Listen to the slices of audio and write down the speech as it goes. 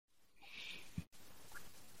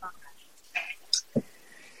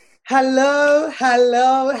Hello,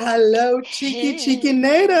 hello, hello, cheeky Hey,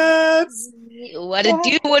 natives. what to Well,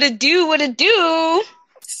 do, what to do, what to do.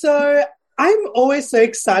 so I'm always so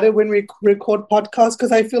excited when we record podcasts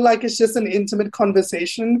because I feel like it's just an intimate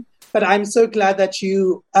conversation. But I'm so glad that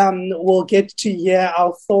you will get to hear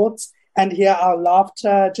our thoughts and hear our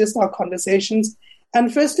laughter, just our conversations.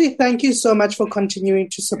 And firstly, thank you so much for continuing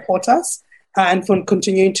to support us and for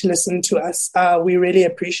continuing to listen to us. We really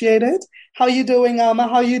appreciate it. How you doing, Alma?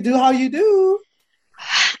 How you do? How you do?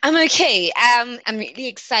 I'm okay. I'm really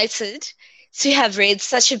excited to have read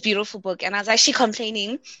such a beautiful book. And I was actually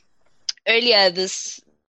complaining earlier this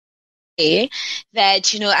day that,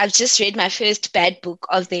 I've just read my first bad book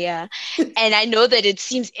of the year. And I know that it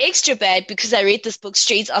seems extra bad because I read this book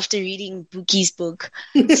straight after reading Buki's book.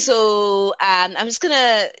 So I'm just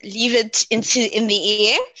gonna leave it in the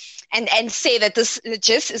air and say that this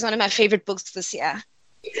just is one of my favorite books this year.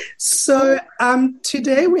 So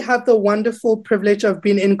today we have the wonderful privilege of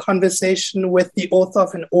being in conversation with the author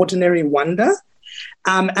of An Ordinary Wonder.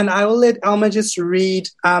 And I will let Alma just read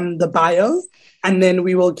the bio, and then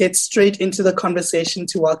we will get straight into the conversation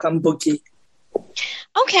to welcome Buki.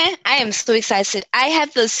 Okay, I am so excited. I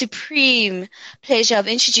have the supreme pleasure of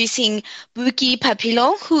introducing Buki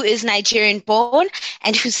Papillion, who is Nigerian born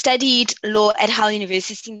and who studied law at Hull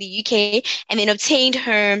University in the UK and then obtained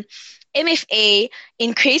her MFA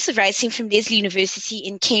in creative writing from Lesley University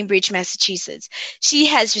in Cambridge, Massachusetts. She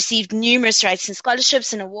has received numerous writing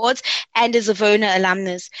scholarships and awards and is a VONA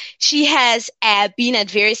alumnus. She has been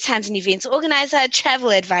at various times an events organizer,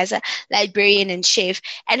 travel advisor, librarian, and chef,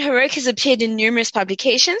 and her work has appeared in numerous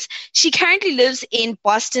publications. She currently lives in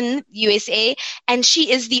Boston, USA, and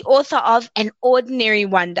she is the author of An Ordinary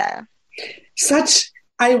Wonder.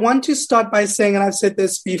 I want to start by saying, and I've said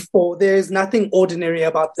this before, there is nothing ordinary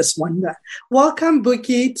about this wonder. Welcome,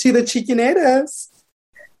 Buki, to the Cheeky Natives.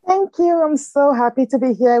 Thank you. I'm so happy to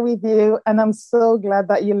be here with you, and I'm so glad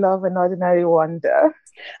that you love An Ordinary Wonder.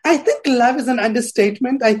 I think love is an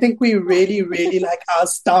understatement. I think we really, really are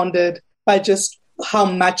astounded by just how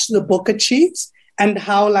much the book achieves and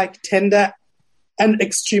how tender and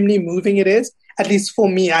extremely moving it is. At least for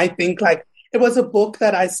me, I think it was a book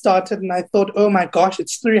that I started and I thought, oh my gosh,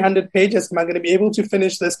 it's 300 pages. Am I going to be able to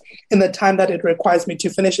finish this in the time that it requires me to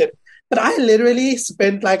finish it? But I literally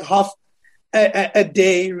spent half a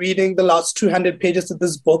day reading the last 200 pages of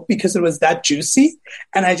this book because it was that juicy.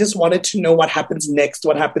 And I just wanted to know what happens next,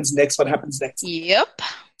 what happens next, what happens next. Yep.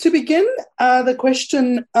 To begin the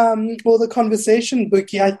question or the conversation,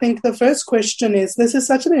 Buki, I think the first question is, this is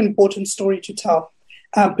such an important story to tell,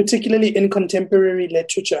 particularly in contemporary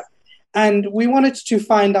literature. And we wanted to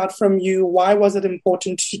find out from you, why was it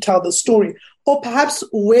important to tell the story? Or perhaps,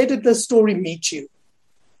 where did the story meet you?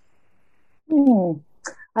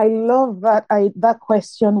 I love that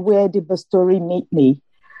question, where did the story meet me?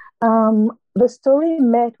 The story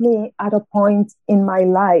met me at a point in my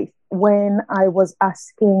life when I was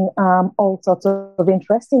asking all sorts of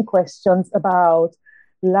interesting questions about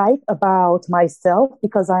life, about myself,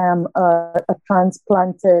 because I am a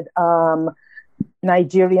transplanted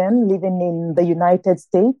Nigerian living in the United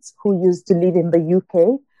States who used to live in the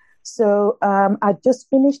UK. So I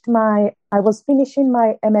was finishing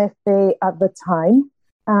my MFA at the time,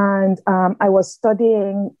 and I was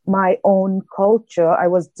studying my own culture. I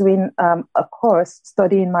was doing a course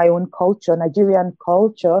studying my own culture, Nigerian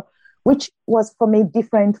culture, which was for me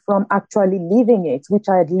different from actually living it, which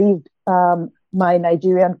I had lived my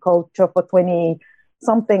Nigerian culture for 20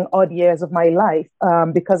 something odd years of my life,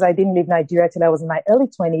 because I didn't leave Nigeria till I was in my early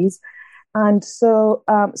 20s. And so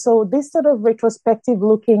this sort of retrospective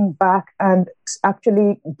looking back and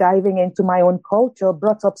actually diving into my own culture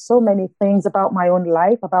brought up so many things about my own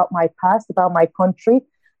life, about my past, about my country,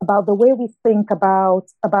 about the way we think about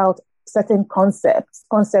certain concepts,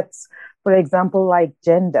 for example, like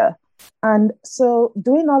gender. And so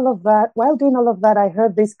while doing all of that, I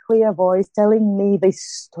heard this clear voice telling me this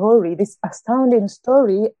story, this astounding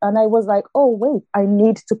story. And I was like, oh, wait, I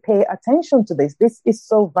need to pay attention to this. This is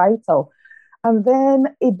so vital. And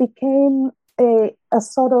then it became a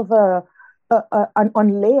sort of an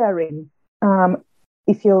unlayering,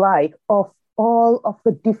 if you like, of all of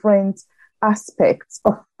the different aspects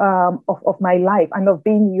of my life and of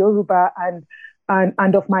being Yoruba and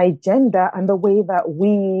of my gender and the way that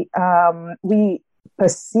we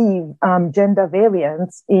perceive gender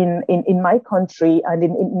variance in my country and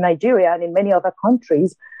in Nigeria and in many other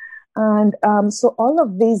countries. And so all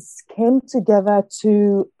of this came together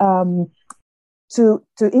to to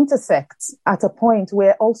intersect at a point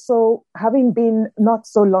where, also having been not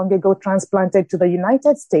so long ago transplanted to the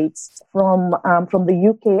United States from the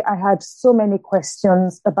UK, I had so many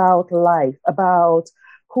questions about life, about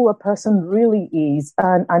who a person really is,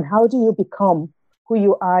 and how do you become who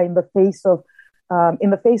you are in the face of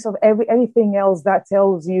everything else that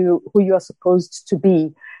tells you who you are supposed to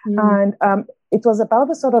be. And it was about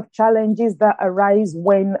the sort of challenges that arise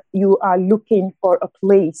when you are looking for a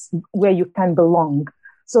place where you can belong.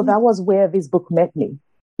 So that was where this book met me.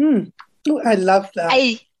 Oh, I love that.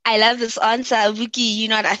 I love this answer, Buki.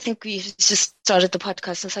 I think we've just started the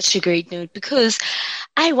podcast on such a great note, because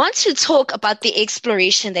I want to talk about the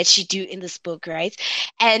exploration that you do in this book, right?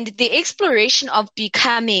 And the exploration of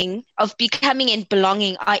becoming and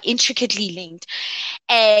belonging are intricately linked.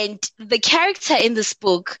 And the character in this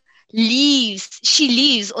book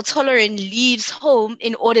Otolorin leaves home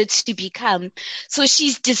in order to become. So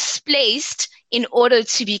she's displaced in order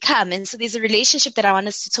to become. And so there's a relationship that I want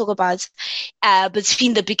us to talk about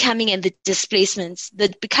between the becoming and the displacements,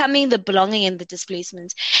 the becoming, the belonging, and the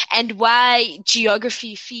displacements, and why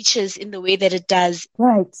geography features in the way that it does.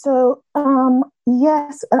 Right. So,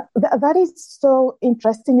 yes, that is so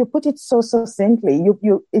interesting. You put it so succinctly.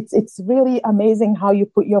 It's really amazing how you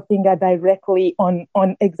put your finger directly on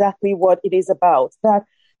exactly what it is about. That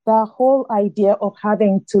the whole idea of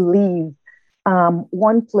having to leave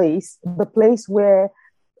one place, the place where,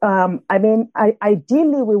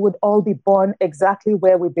 ideally we would all be born exactly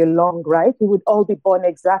where we belong, right? We would all be born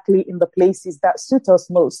exactly in the places that suit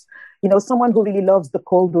us most. Someone who really loves the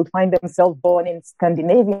cold would find themselves born in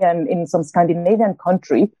some Scandinavian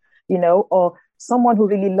country, or someone who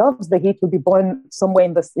really loves the heat would be born somewhere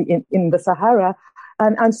in the Sahara,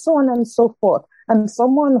 and so on and so forth. And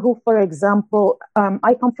someone who, for example,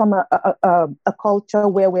 I come from a culture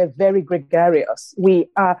where we're very gregarious.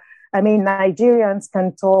 Nigerians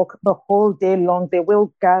can talk the whole day long. They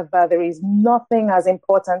will gather. There is nothing as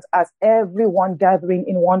important as everyone gathering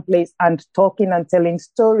in one place and talking and telling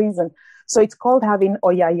stories. And so it's called having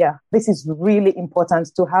oyaya. This is really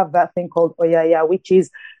important, to have that thing called oyaya, which is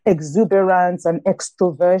exuberance and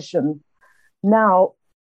extroversion. Now,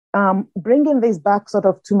 bringing this back sort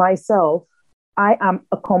of to myself, I am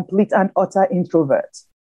a complete and utter introvert.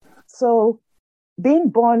 So being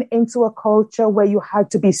born into a culture where you had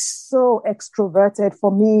to be so extroverted,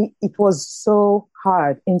 for me, it was so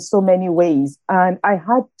hard in so many ways. And I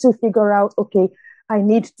had to figure out, okay, I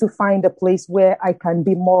need to find a place where I can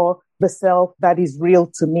be more the self that is real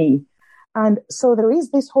to me. And so there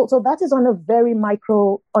is this whole, so that is on a very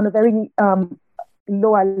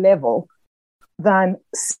lower level than,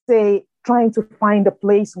 say, trying to find a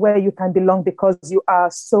place where you can belong because you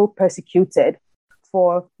are so persecuted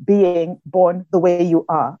for being born the way you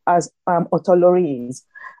are, as Otolori is.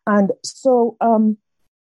 And so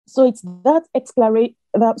it's that exploration.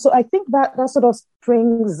 So I think that sort of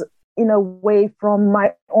springs in a way from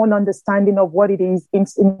my own understanding of what it is in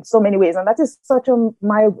so many ways. And that is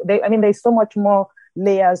there's so much more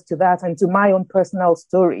layers to that and to my own personal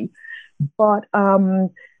story. But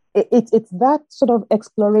it's that sort of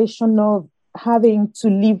exploration of having to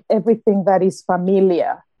leave everything that is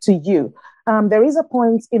familiar to you. There is a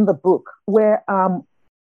point in the book where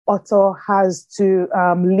Otto has to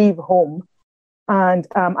leave home, and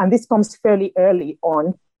this comes fairly early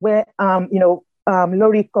on, where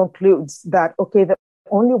Lori concludes that, okay, the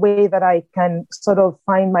only way that I can sort of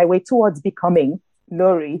find my way towards becoming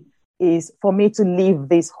Lori is for me to leave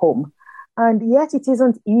this home. And yet it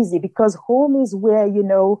isn't easy, because home is where,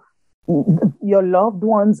 your loved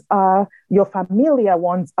ones are, your familiar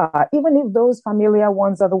ones are. Even if those familiar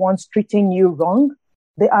ones are the ones treating you wrong,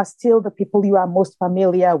 they are still the people you are most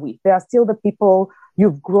familiar with. They are still the people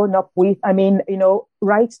you've grown up with.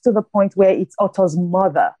 Right to the point where it's Otto's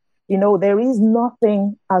mother. There is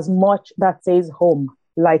nothing as much that says home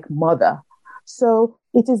like mother. So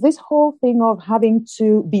it is this whole thing of having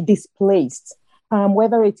to be displaced,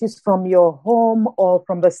 whether it is from your home or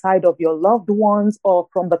from the side of your loved ones or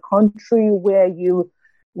from the country where you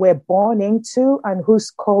were born into and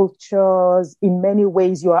whose cultures in many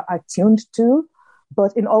ways you are attuned to,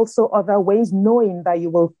 but in also other ways knowing that you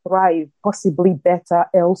will thrive possibly better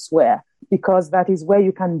elsewhere, because that is where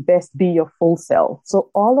you can best be your full self. So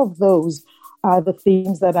all of those are the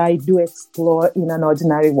themes that I do explore in An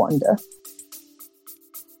Ordinary Wonder.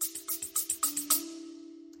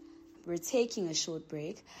 We're taking a short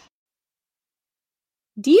break.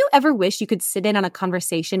 Do you ever wish you could sit in on a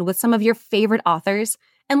conversation with some of your favorite authors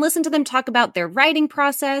and listen to them talk about their writing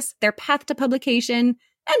process, their path to publication,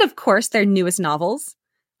 and of course, their newest novels?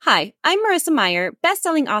 Hi, I'm Marissa Meyer,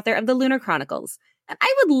 best-selling author of The Lunar Chronicles, And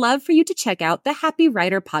I would love for you to check out the Happy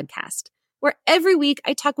Writer podcast, where every week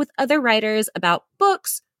I talk with other writers about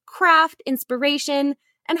books, craft, inspiration,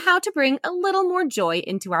 and how to bring a little more joy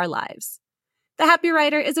into our lives. The Happy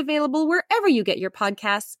Writer is available wherever you get your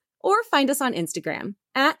podcasts, or find us on Instagram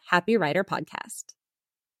at Happy Writer Podcast.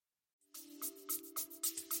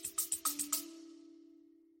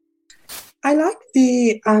 I like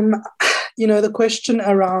the question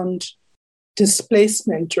around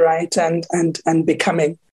displacement, right, and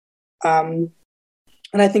becoming, and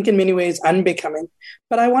I think in many ways unbecoming.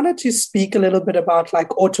 But I wanted to speak a little bit about like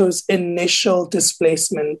Oto's initial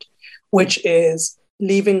displacement, which is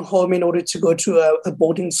leaving home in order to go to a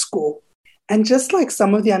boarding school, and just like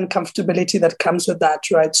some of the uncomfortability that comes with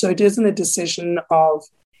that, right? So it isn't a decision of,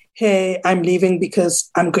 hey, I'm leaving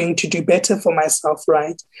because I'm going to do better for myself,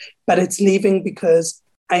 right? But it's leaving because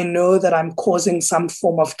I know that I'm causing some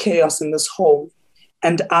form of chaos in this home,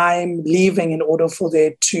 and I'm leaving in order for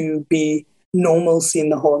there to be normalcy in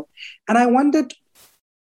the home. And I wondered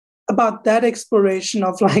about that exploration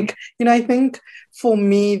of like, I think for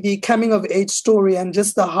me, the coming of age story and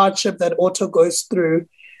just the hardship that Oto goes through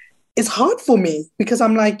is hard for me, because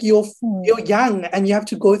I'm like, you're young and you have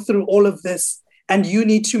to go through all of this, and you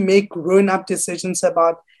need to make grown-up decisions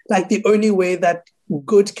about like the only way that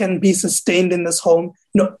good can be sustained in this home,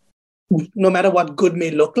 no matter what good may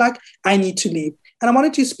look like, I need to leave. And I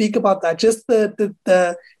wanted to speak about that, just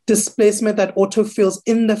the displacement that Oto feels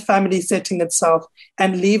in the family setting itself,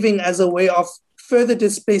 and leaving as a way of further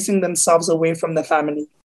displacing themselves away from the family.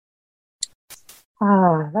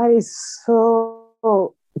 That is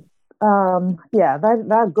so,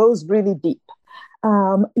 that goes really deep.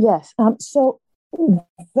 Yes. So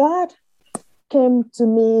that came to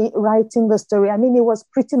me writing the story. I mean, it was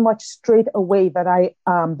pretty much straight away that I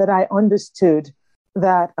understood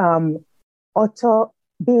that Oto,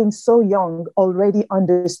 being so young, already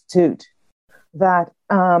understood that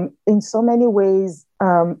in so many ways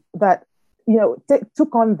that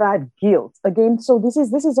took on that guilt again. So this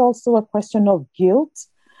is also a question of guilt,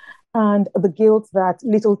 and the guilt that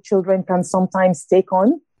little children can sometimes take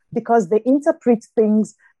on, because they interpret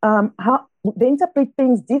things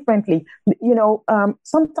differently.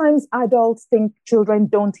 Sometimes adults think children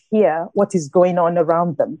don't hear what is going on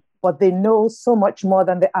around them, but they know so much more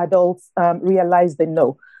than the adults realize they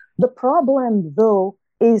know. The problem, though,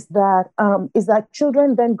 is that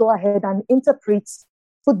children then go ahead and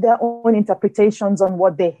put their own interpretations on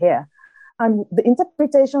what they hear. And the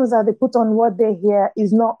interpretations that they put on what they hear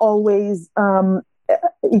is not always,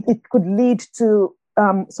 it could lead to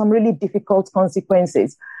some really difficult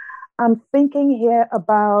consequences. I'm thinking here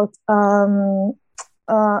about,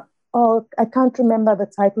 I can't remember the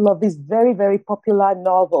title of this very, very popular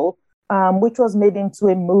novel, which was made into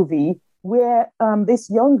a movie, where this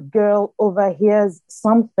young girl overhears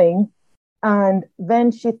something, and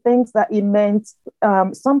then she thinks that it meant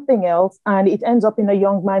something else, and it ends up in a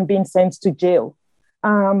young man being sent to jail.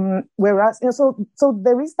 Whereas, so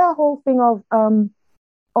there is that whole thing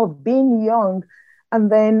of being young, and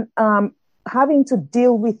then having to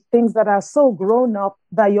deal with things that are so grown up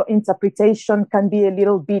that your interpretation can be a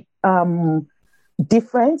little bit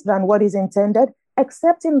different than what is intended.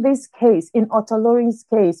 Except in this case, in Otolorin's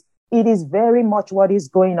case, it is very much what is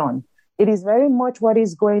going on. It is very much what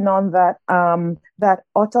is going on that that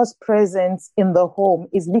Oto's presence in the home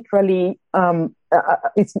is literally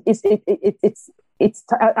it's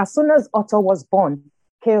as soon as Oto was born,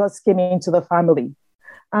 chaos came into the family,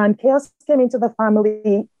 and chaos came into the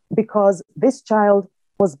family because this child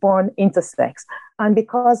was born intersex, and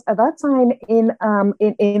because at that time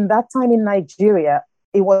in Nigeria,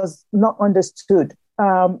 it was not understood.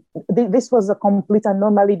 This was a complete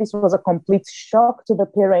anomaly. This was a complete shock to the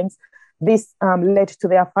parents. This led to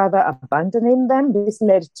their father abandoning them. This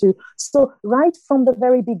led to, so right from the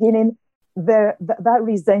very beginning, that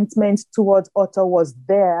resentment towards Oto was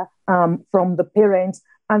there from the parents,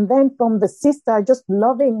 and then from the sister just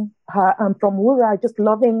loving her, from Wura just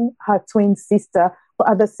loving her twin sister, but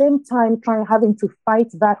at the same time having to fight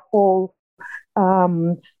that whole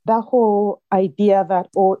idea that,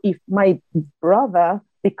 if my brother,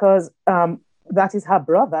 because that is her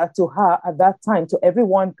brother to her at that time, to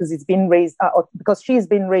everyone, because it's been raised, because she's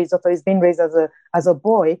been raised, Oto is being raised as a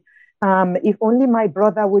boy. If only my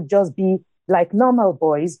brother would just be like normal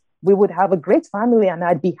boys, we would have a great family and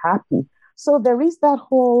I'd be happy. So there is that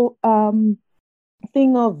whole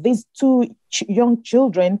thing of these two young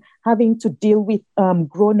children having to deal with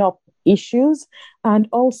grown-up issues, and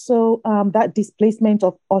also that displacement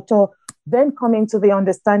of Oto then coming to the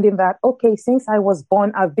understanding that, okay, since I was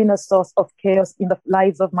born, I've been a source of chaos in the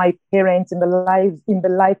lives of my parents, in the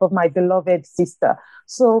life of my beloved sister.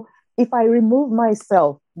 So if I remove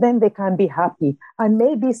myself, then they can be happy. And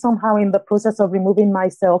maybe somehow in the process of removing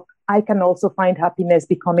myself, I can also find happiness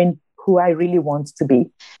becoming who I really want to be.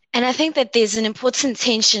 And I think that there's an important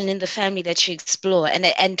tension in the family that you explore.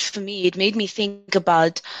 And for me, it made me think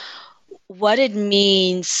about what it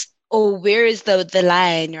means, or where is the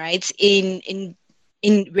line, right? In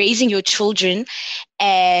raising your children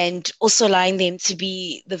and also allowing them to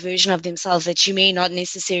be the version of themselves that you may not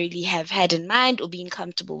necessarily have had in mind or been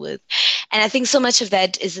comfortable with. And I think so much of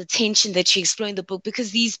that is a tension that you explore in the book, because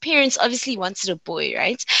these parents obviously wanted a boy,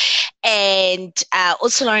 right? And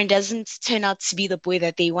also Lauren doesn't turn out to be the boy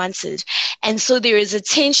that they wanted. And so there is a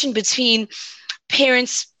tension between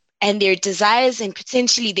parents and their desires and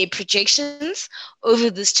potentially their projections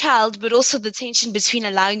over this child, but also the tension between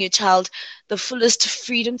allowing your child the fullest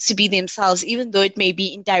freedom to be themselves, even though it may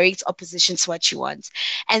be in direct opposition to what you want.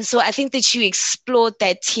 And so I think that you explored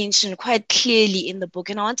that tension quite clearly in the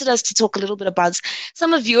book. And I wanted us to talk a little bit about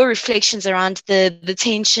some of your reflections around the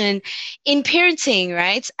tension in parenting,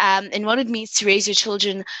 right? And what it means to raise your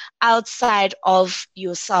children outside of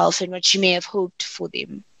yourself and what you may have hoped for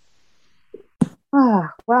them.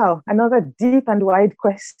 Wow. Another deep and wide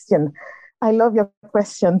question. I love your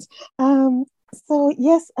questions. So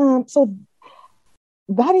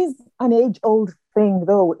that is an age-old thing,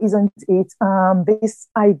 though, isn't it? This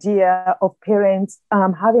idea of parents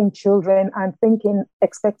having children and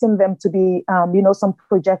expecting them to be, some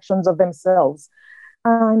projections of themselves.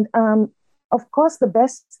 And of course, the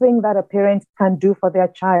best thing that a parent can do for their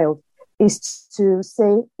child is to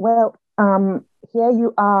say, well, here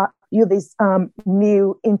you are, you this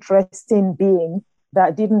new interesting being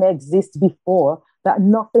that didn't exist before, that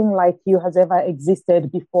nothing like you has ever existed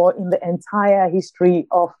before in the entire history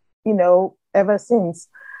of, ever since.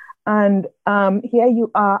 And here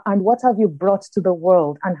you are, and what have you brought to the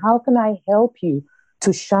world? And how can I help you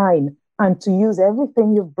to shine and to use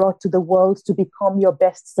everything you've brought to the world to become your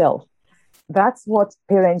best self? That's what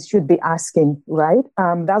parents should be asking, right?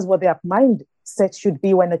 That's what their mindset should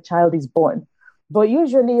be when a child is born. But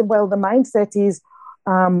usually, the mindset is,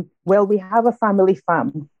 we have a family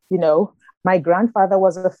farm. My grandfather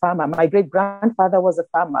was a farmer. My great-grandfather was a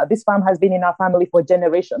farmer. This farm has been in our family for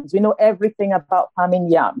generations. We know everything about farming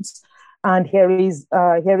yams. And here is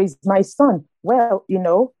my son. Well,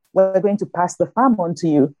 we're going to pass the farm on to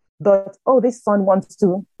you. But, this son wants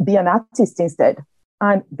to be an artist instead.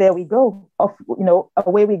 And there we go.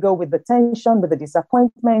 Away we go with the tension, with the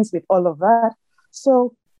disappointments, with all of that.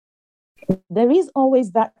 So there is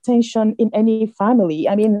always that tension in any family.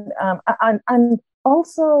 I mean, and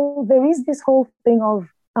also there is this whole thing of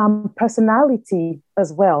personality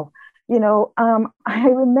as well. I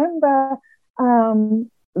remember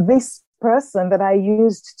this person that I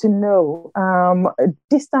used to know,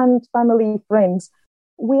 distant family friends,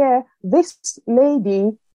 where this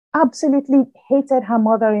lady absolutely hated her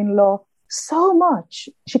mother-in-law so much.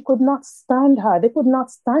 She could not stand her. They could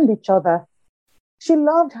not stand each other. She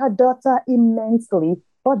loved her daughter immensely,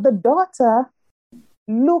 but the daughter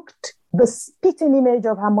looked the spitting image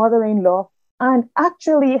of her mother-in-law and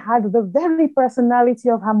actually had the very personality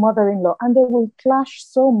of her mother-in-law, and they will clash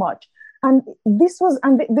so much. And these are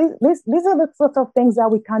the sort of things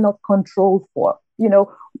that we cannot control for.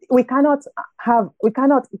 We cannot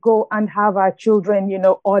go and have our children,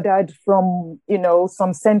 ordered from,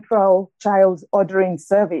 some central child ordering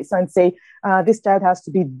service and say, this child has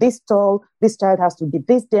to be this tall, this child has to be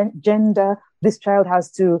this gender, this child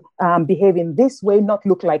has to behave in this way, not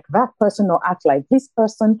look like that person or act like this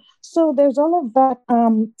person. So there's all of that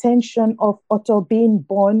tension of Otto being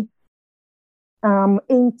born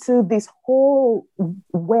into this whole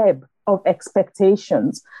web of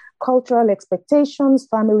expectations. Cultural expectations,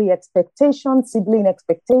 family expectations, sibling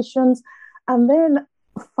expectations, and then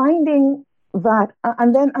finding that,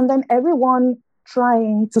 and then everyone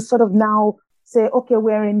trying to sort of now say, okay,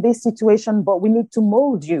 we're in this situation, but we need to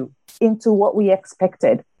mold you into what we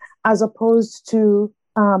expected, as opposed to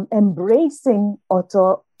embracing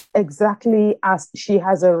Otto exactly as she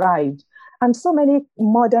has arrived. And so many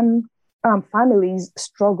modern families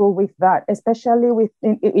struggle with that, especially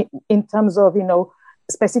in terms of,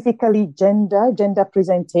 specifically gender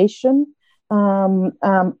presentation,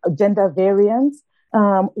 gender variance,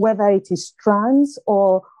 whether it is trans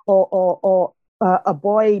or a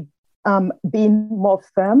boy being more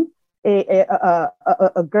firm, a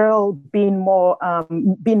girl being more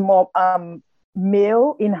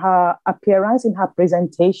male in her appearance, in her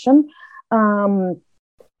presentation,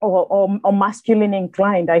 or masculine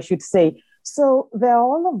inclined, I should say. So there are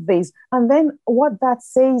all of these. And then what that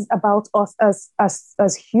says about us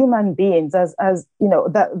as human beings, as you know,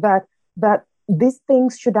 that these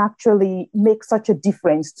things should actually make such a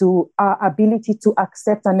difference to our ability to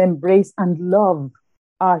accept and embrace and love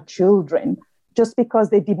our children, just because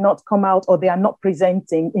they did not come out or they are not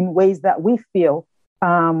presenting in ways that we feel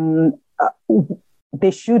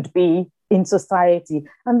they should be in society.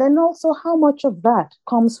 And then also how much of that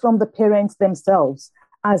comes from the parents themselves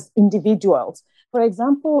as individuals. For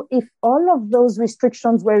example, if all of those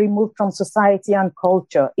restrictions were removed from society and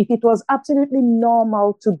culture, if it was absolutely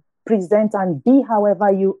normal to present and be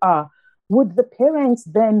however you are, would the parents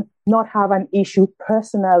then not have an issue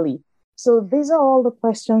personally? So these are all the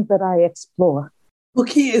questions that I explore.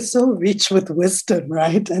 Buki is so rich with wisdom,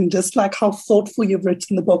 right? And just like how thoughtful you've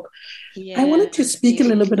written the book. Yeah, I wanted to speak a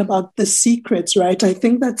little bit about the secrets, right? I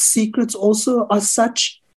think that secrets also are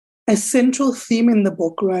such a central theme in the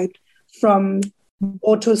book, right? From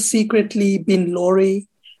Oto secretly being Lori,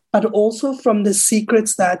 but also from the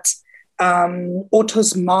secrets that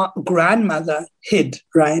Oto's grandmother hid,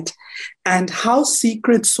 right? And how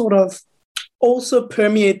secrets sort of also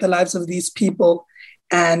permeate the lives of these people.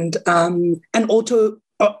 And Oto,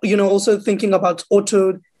 also thinking about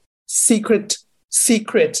Oto secret,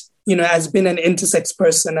 as being an intersex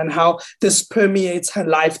person and how this permeates her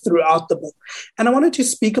life throughout the book. And I wanted to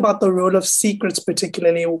speak about the role of secrets,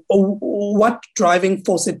 particularly, or what driving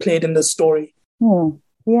force it played in the story.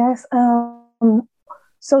 Yes.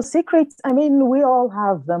 So secrets, I mean, we all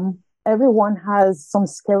have them. Everyone has some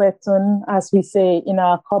skeleton, as we say, in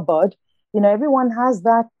our cupboard. Everyone has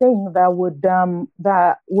that thing that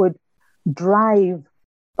would drive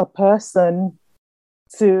a person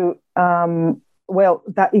to,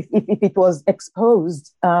 that if it was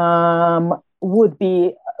exposed,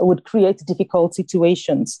 would create difficult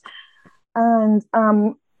situations. And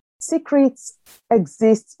secrets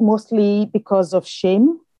exist mostly because of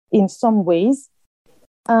shame in some ways.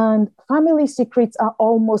 And family secrets are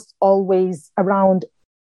almost always around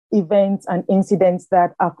events and incidents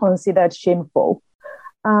that are considered shameful.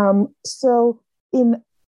 So in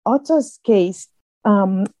Oto's case,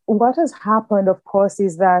 what has happened, of course,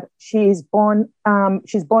 is that she's born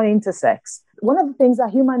intersex. One of the things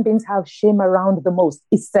that human beings have shame around the most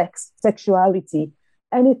is sexuality.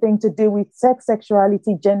 Anything to do with sex,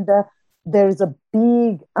 sexuality, gender, there is a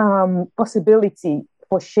big possibility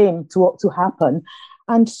for shame to happen.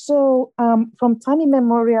 And so from time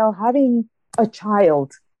immemorial, having a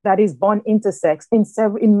child that is born intersex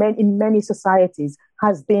in many societies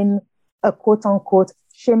has been a quote unquote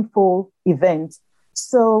shameful event.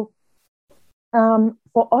 So for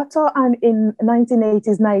Oto and in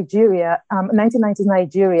 1990s Nigeria,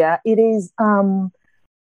 it is an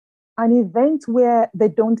event where they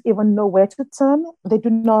don't even know where to turn. They do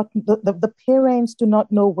not. The parents do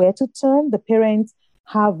not know where to turn. The parents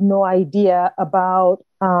have no idea about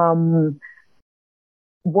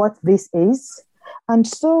what this is. And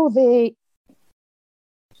so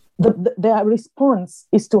their response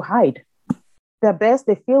is to hide.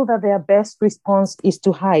 They feel that their best response is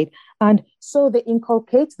to hide. And so they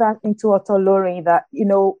inculcate that into Oto Lori that,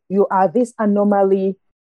 you are this anomaly.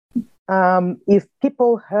 If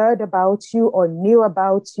people heard about you or knew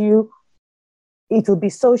about you, it will be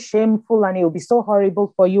so shameful and it will be so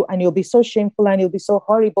horrible for you, and it will be so shameful and it will be so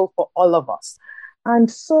horrible for all of us.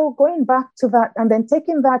 And so going back to that and then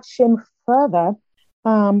taking that shame further,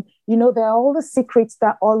 there are all the secrets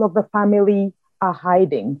that all of the family are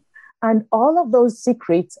hiding. And all of those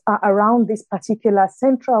secrets are around this particular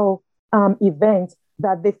central event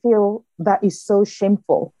that they feel that is so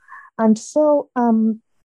shameful. And so,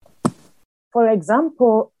 for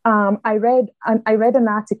example, I read an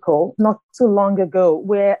article not too long ago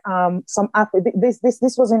where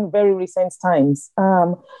this was in very recent times,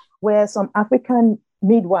 where some African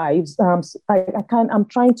midwives, I'm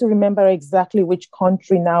trying to remember exactly which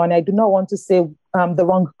country now, and I do not want to say the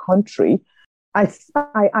wrong country. I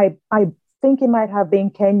think it might have been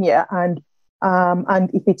Kenya, and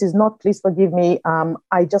if it is not, please forgive me.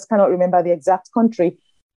 I just cannot remember the exact country,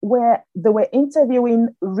 where they were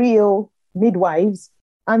interviewing real midwives,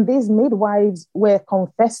 and these midwives were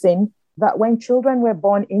confessing that when children were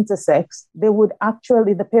born intersex,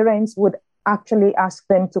 the parents would actually ask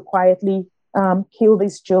them to quietly kill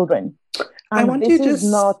these children. And I want you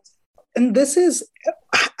to and this is,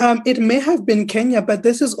 it may have been Kenya, but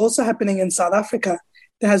this is also happening in South Africa.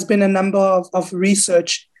 There has been a number of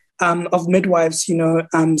research of midwives,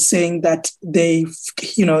 saying that they,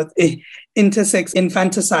 intersex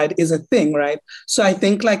infanticide is a thing, right? So I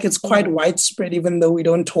think like it's quite widespread, even though we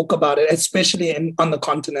don't talk about it, especially on the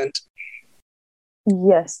continent.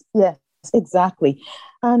 Yes, yes, exactly.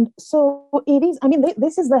 And so it is, I mean,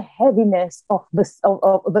 this is the heaviness of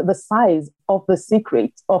the size of the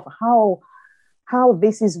secret of how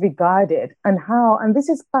this is regarded and this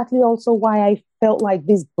is partly also why I felt like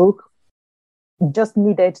this book just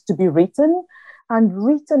needed to be written and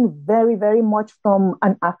written very, very much from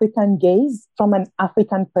an African gaze, from an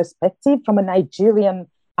African perspective, from a Nigerian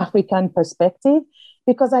African perspective,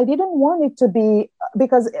 because I didn't want it to be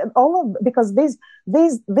because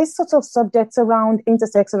these sorts of subjects around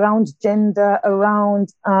intersex, around gender,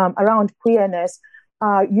 around queerness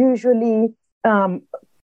are usually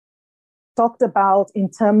talked about in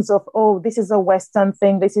terms of, oh, this is a Western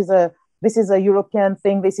thing, this is a European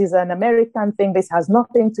thing, this is an American thing, this has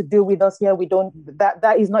nothing to do with us here. We don't,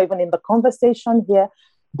 that is not even in the conversation here.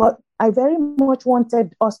 But I very much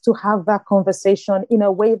wanted us to have that conversation in a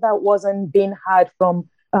way that wasn't being had from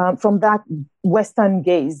that Western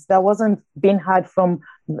gaze, that wasn't being had from.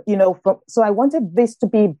 So I wanted this to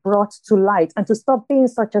be brought to light and to stop being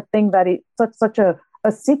such a thing that it such a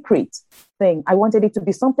secret thing. I wanted it to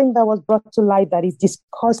be something that was brought to light, that is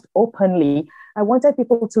discussed openly. I wanted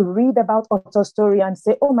people to read about Oto's story and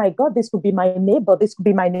say, oh my God, this could be my neighbor, this could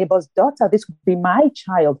be my neighbor's daughter, this could be my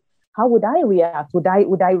child. How would I react? Would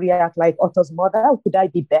I react like Oto's mother? Could I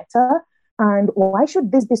be better? And why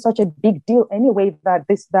should this be such a big deal anyway?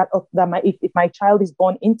 If my child is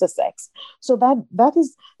born intersex, so that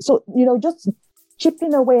is so just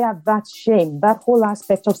chipping away at that shame, that whole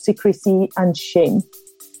aspect of secrecy and shame.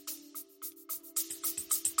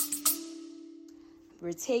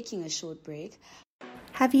 We're taking a short break.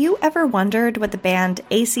 Have you ever wondered what the band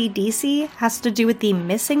AC/DC has to do with the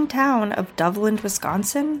missing town of Dublin,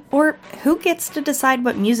 Wisconsin? Or who gets to decide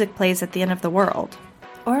what music plays at the end of the world?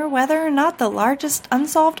 Or whether or not the largest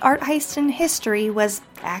unsolved art heist in history was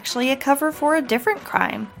actually a cover for a different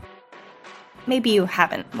crime? Maybe you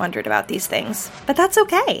haven't wondered about these things, but that's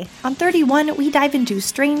okay. On 31, we dive into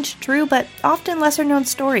strange, true, but often lesser-known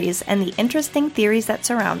stories and the interesting theories that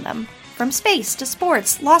surround them. From space to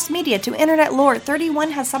sports, lost media to internet lore,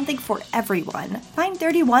 31 has something for everyone. Find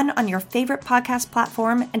 31 on your favorite podcast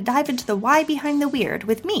platform and dive into the why behind the weird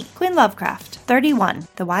with me, Quinn Lovecraft. 31,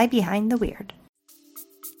 the why behind the weird.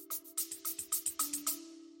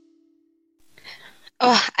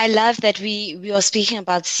 Oh, I love that we are speaking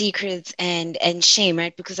about secrets and shame,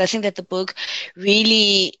 right? Because I think that the book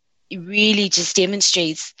really just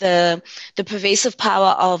demonstrates the pervasive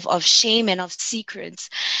power of shame and of secrets.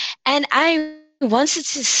 And I wanted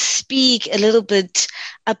to speak a little bit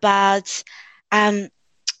about I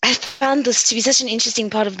found this to be such an interesting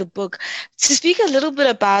part of the book, to speak a little bit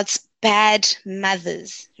about bad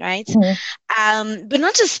mothers, right? Mm-hmm. But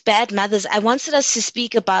not just bad mothers. I wanted us to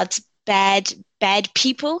speak about bad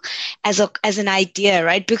people as an idea,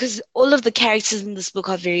 right? Because all of the characters in this book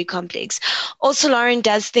are very complex. Also, Lauren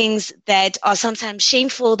does things that are sometimes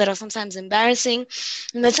shameful, that are sometimes embarrassing,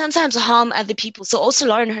 and that sometimes harm other people. So also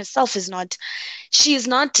Lauren herself is not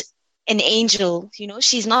an angel,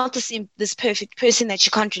 she's not this perfect person that you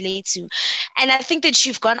can't relate to. And I think that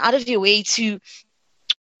you've gone out of your way to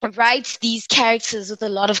write these characters with a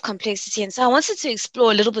lot of complexity. And so I wanted to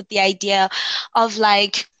explore a little bit the idea of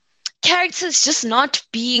like characters just not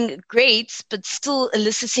being great, but still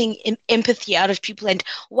eliciting empathy out of people, and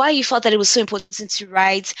why you felt that it was so important to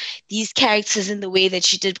write these characters in the way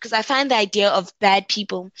that you did. Because I find the idea of bad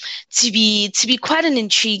people to be quite an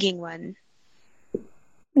intriguing one.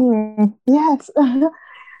 Yes.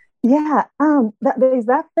 Yeah. There is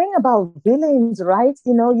that thing about villains, right?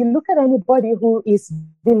 You look at anybody who is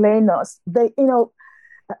villainous.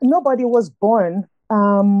 Nobody was born.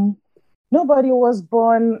 Nobody was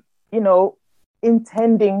born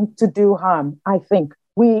intending to do harm. I think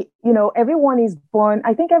everyone is born.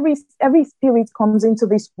 I think every spirit comes into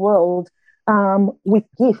this world with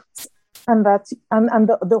gifts, and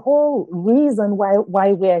the whole reason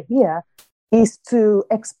why we're here is to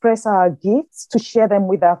express our gifts, to share them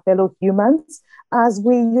with our fellow humans, as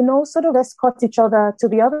we sort of escort each other to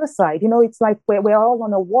the other side. It's like we're all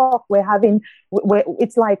on a walk.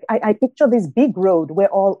 It's like I picture this big road we're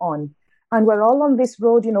all on. And we're all on this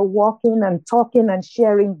road, walking and talking and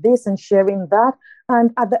sharing this and sharing that.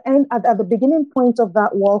 And at the end, at the beginning point of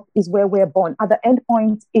that walk is where we're born. At the end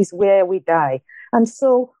point is where we die. And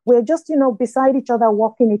so we're just, beside each other,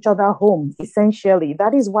 walking each other home, essentially.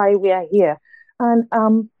 That is why we are here. And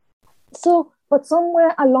but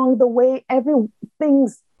somewhere along the way,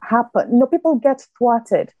 things happen. People get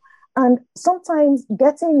thwarted. And sometimes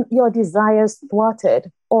getting your desires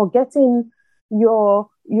thwarted or getting your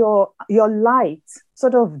light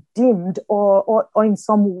sort of dimmed or in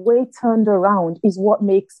some way turned around is what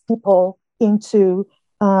makes people into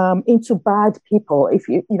bad people. If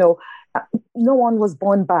no one was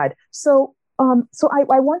born bad. So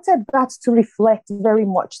I wanted that to reflect very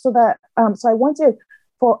much. So I wanted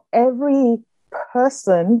for every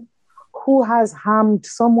person who has harmed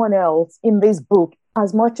someone else in this book,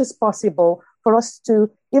 as much as possible, for us to,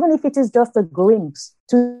 even if it is just a glimpse,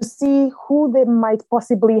 to see who they might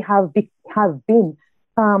possibly have been.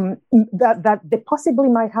 That they possibly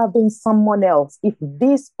might have been someone else if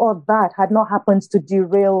this or that had not happened to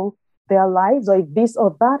derail their lives, or if this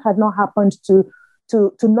or that had not happened to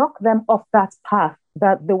knock them off that path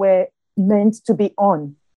that they were meant to be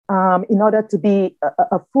on, in order to be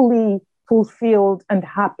a fully fulfilled and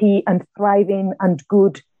happy and thriving and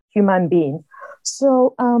good human being.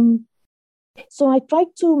 So I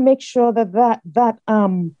tried to make sure that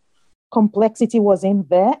complexity was in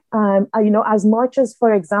there. As much as,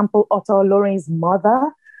 for example, Otto Loren's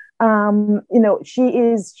mother, she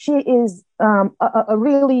is a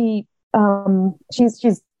really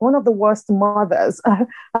she's one of the worst mothers.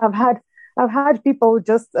 I've had people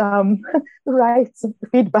just write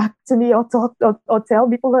feedback to me or talk or tell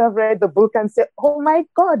people who have read the book and say, "Oh my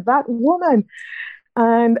God, that woman!"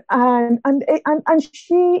 And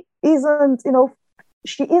she isn't,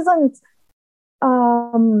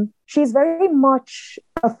 she's very much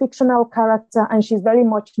a fictional character, and she's very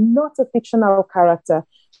much not a fictional character.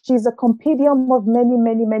 She's a compendium of many,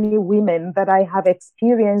 many, many women that I have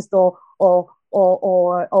experienced or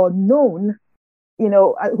known,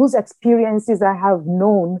 whose experiences I have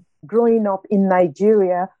known growing up in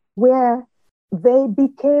Nigeria, where they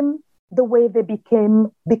became the way they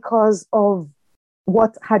became because of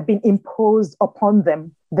what had been imposed upon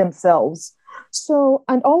themselves. So,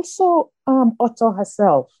 and also Otto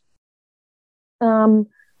herself,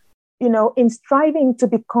 in striving to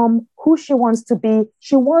become who she wants to be,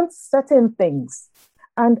 she wants certain things.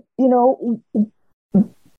 And,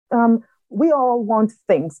 we all want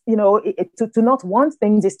things, to not want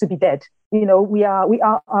things is to be dead. We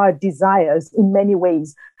are our desires in many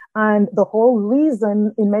ways. And the whole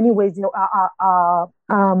reason in many ways, our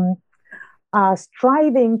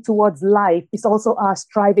striving towards life is also our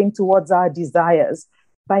striving towards our desires.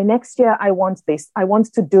 By next year, I want this. I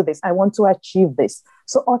want to do this. I want to achieve this.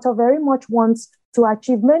 So Otto very much wants to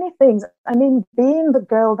achieve many things. I mean, being the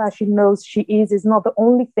girl that she knows she is not the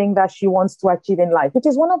only thing that she wants to achieve in life, which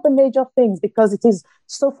is one of the major things because it is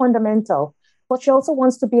so fundamental. But she also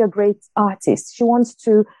wants to be a great artist. She wants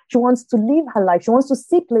to live her life. She wants to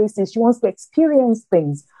see places. She wants to experience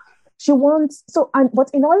things. But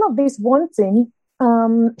in all of this wanting,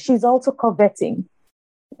 she's also coveting,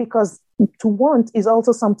 because to want is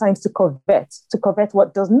also sometimes to covet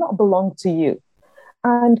what does not belong to you.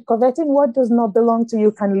 And coveting what does not belong to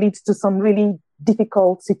you can lead to some really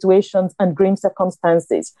difficult situations and grim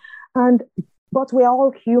circumstances. But we're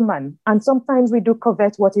all human, and sometimes we do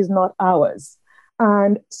covet what is not ours.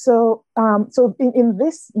 And so in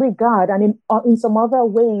this regard, and in some other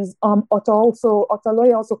ways, Otto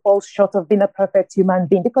Lore also falls short of being a perfect human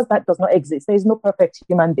being, because that does not exist. There is no perfect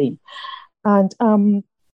human being. And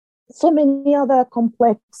so many other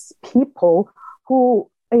complex people who,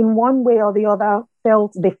 in one way or the other,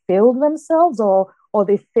 felt they failed themselves or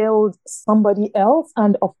they failed somebody else.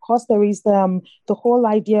 And of course, there is the whole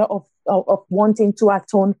idea of wanting to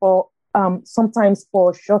atone for sometimes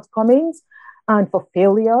for shortcomings and for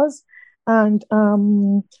failures. And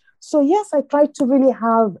so, yes, I tried to really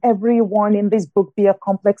have everyone in this book be a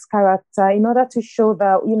complex character in order to show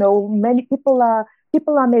that, many people are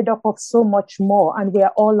made up of so much more, and we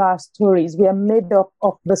are all our stories. We are made up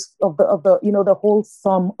of the whole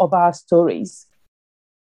sum of our stories.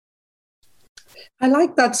 I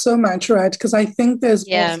like that so much, right? Because I think there's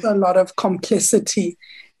also a lot of complicity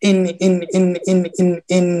in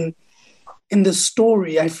the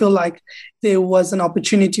story. I feel like there was an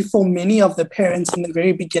opportunity for many of the parents in the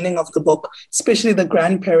very beginning of the book, especially the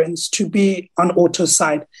grandparents, to be on Otto's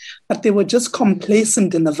side, but they were just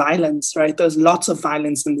complacent in the violence, right? There's lots of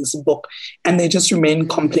violence in this book, and they just remain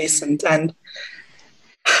complacent. And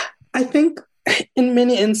I think in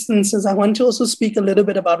many instances, I want to also speak a little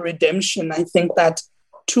bit about redemption. I think that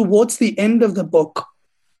towards the end of the book,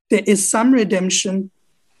 there is some redemption,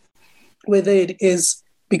 whether it is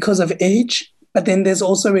because of age, but then there's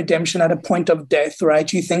also redemption at a point of death,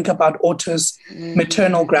 right? You think about Otto's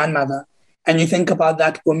maternal grandmother, and you think about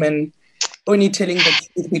that woman only telling the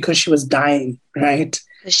truth because she was dying, right?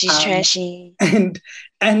 'Cause she's trashy.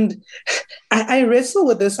 And I wrestle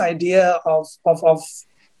with this idea of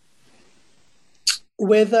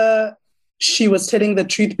whether she was telling the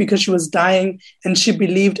truth because she was dying and she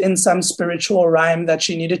believed in some spiritual rhyme that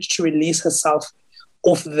she needed to release herself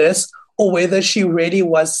of this, or whether she really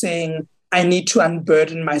was saying, I need to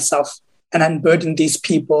unburden myself and unburden these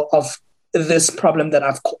people of this problem that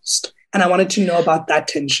I've caused. And I wanted to know about that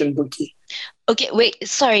tension, Buki. Okay, wait,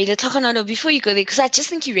 sorry, Letokonono, before you go there, because I just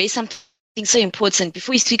think you raised something so important.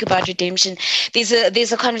 Before we speak about redemption, there's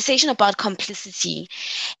a conversation about complicity.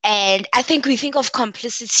 And I think we think of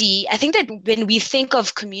complicity, I think that when we think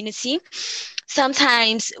of community,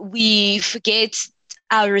 sometimes we forget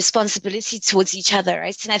our responsibility towards each other,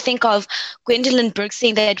 right? And I think of Gwendolyn Brooks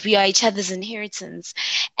saying that we are each other's inheritance.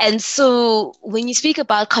 And so when you speak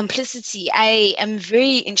about complicity, I am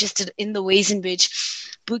very interested in the ways in which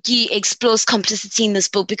Buki explores complicity in this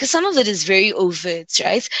book, because some of it is very overt,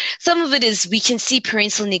 right? Some of it is, we can see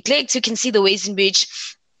parental neglect, we can see the ways in which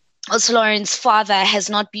also Lauren's father has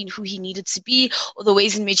not been who he needed to be, or the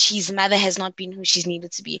ways in which his mother has not been who she's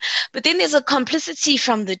needed to be. But then there's a complicity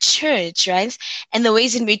from the church, right? And the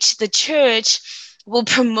ways in which the church will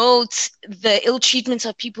promote the ill treatment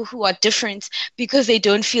of people who are different because they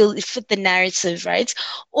don't feel it fit the narrative, right?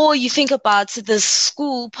 Or you think about the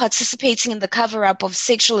school participating in the cover-up of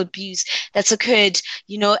sexual abuse that's occurred,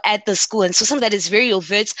 at the school. And so some of that is very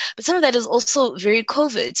overt, but some of that is also very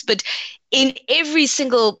covert. But in every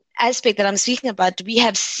single aspect that I'm speaking about, we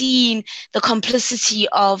have seen the complicity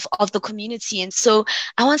of the community. And so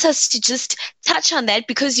I want us to just touch on that,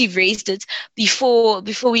 because you've raised it, before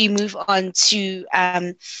we move on to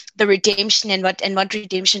the redemption and what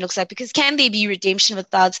redemption looks like. Because can there be redemption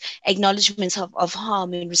without acknowledgement of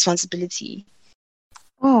harm and responsibility?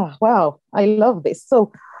 Oh, wow. I love this.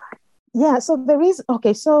 So yeah, so there is,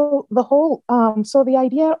 okay, so the whole, so the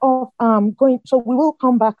idea of so we will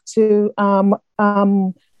come back to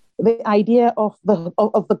the idea of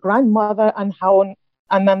the grandmother and how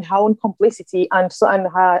complicity and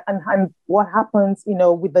what happens,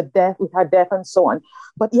 with her death and so on.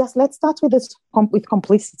 But yes, let's start with this with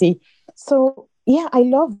complicity. So yeah, I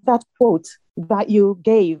love that quote that you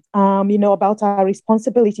gave, about our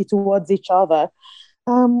responsibility towards each other.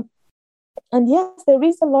 And yes, there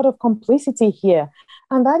is a lot of complicity here.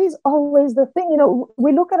 And that is always the thing.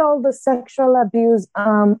 We look at all the sexual abuse,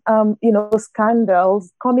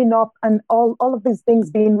 scandals coming up and all of these things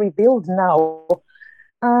being revealed now.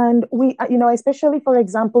 And we, especially, for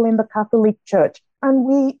example, in the Catholic Church. And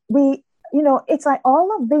we it's like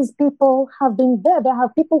all of these people have been there. There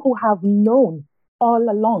are people who have known all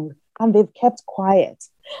along and they've kept quiet.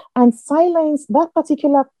 And silence, that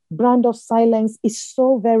particular brand of silence, is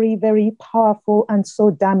so very, very powerful and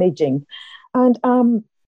so damaging. And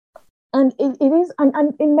it is,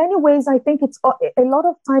 and in many ways, I think it's a lot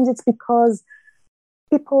of times it's because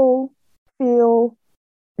people feel,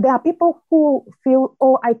 there are people who feel,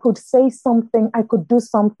 oh, I could say something, I could do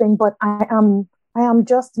something, but I am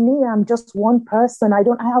just me. I'm just one person. I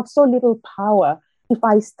have so little power. If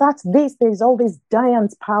I start this, there's all this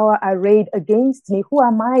giant power arrayed against me. Who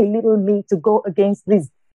am I, little me, to go against this,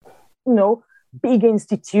 big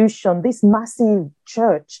institution, this massive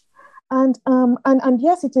church? And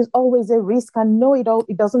yes, it is always a risk. And no,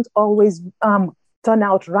 it doesn't always turn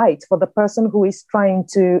out right for the person who is trying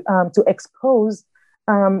to expose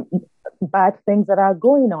bad things that are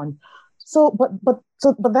going on. So, but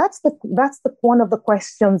that's the one of the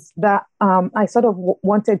questions that I sort of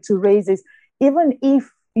wanted to raise is, even if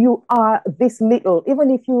you are this little,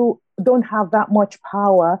 even if you don't have that much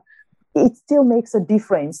power, it still makes a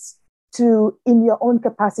difference in your own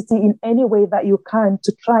capacity in any way that you can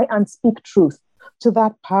to try and speak truth to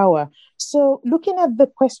that power. So looking at the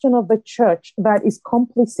question of the church that is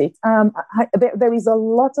complicit, there is a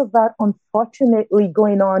lot of that, unfortunately,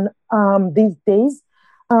 going on these days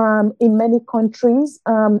in many countries,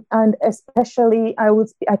 and especially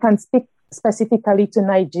I can speak specifically to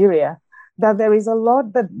Nigeria, that there is a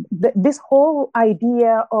lot that this whole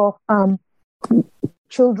idea of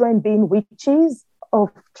children being witches, of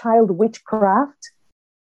child witchcraft,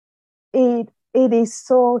 it is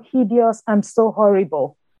so hideous and so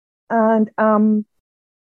horrible. And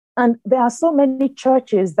there are so many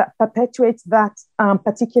churches that perpetuate that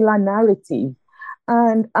particular narrative.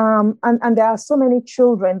 And there are so many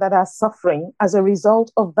children that are suffering as a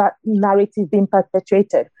result of that narrative being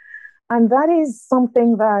perpetuated. And that is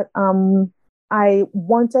something that I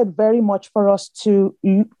wanted very much for us to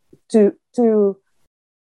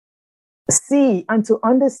see and to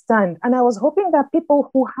understand. And I was hoping that people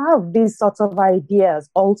who have these sorts of ideas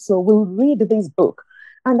also will read this book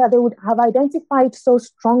and that they would have identified so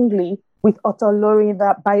strongly with Otolori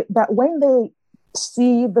that when they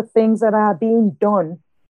see the things that are being done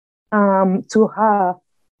to her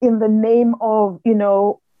in the name of,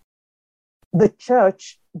 the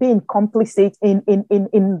church being complicit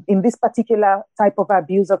in this particular type of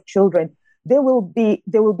abuse of children, they will be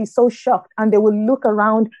so shocked, and they will look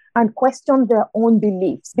around and question their own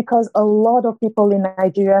beliefs, because a lot of people in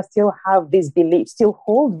Nigeria still have these beliefs, still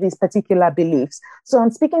hold these particular beliefs. So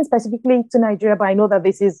I'm speaking specifically to Nigeria, but I know that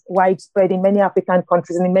this is widespread in many African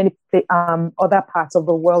countries and in many other parts of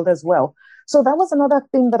the world as well. So that was another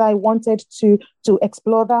thing that I wanted to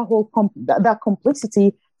explore, that whole that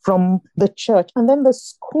complexity from the church. And then the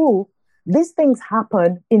school, these things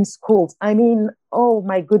happen in schools. I mean, oh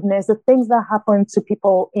my goodness, the things that happen to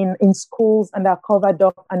people in schools and are covered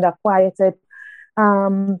up and are quieted.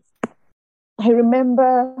 I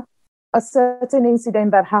remember a certain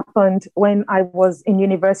incident that happened when I was in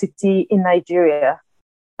university in Nigeria.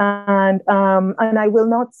 And I will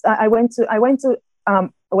not, I went to,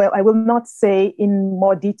 well, I will not say in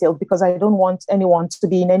more detail because I don't want anyone to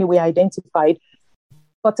be in any way identified.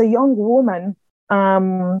 But a young woman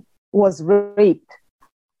was raped,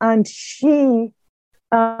 and she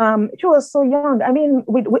was so young. I mean,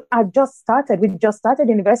 we just started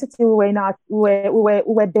university. We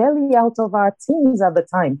were barely out of our teens at the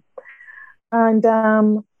time,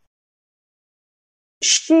 and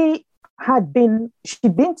she'd been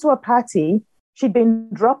to a party. She'd been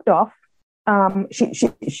dropped off.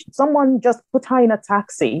 Someone just put her in a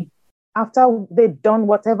taxi after they'd done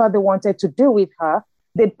whatever they wanted to do with her.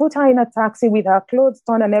 They'd put her in a taxi with her clothes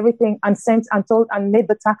on and everything, and made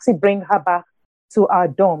the taxi bring her back to our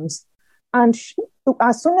dorms. And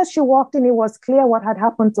as soon as she walked in, it was clear what had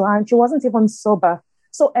happened to her, and she wasn't even sober.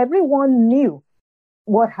 So everyone knew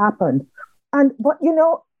what happened. But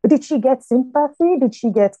did she get sympathy? Did she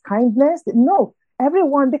get kindness? No.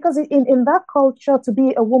 Everyone, because in that culture, to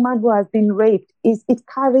be a woman who has been raped, it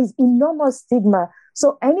carries enormous stigma.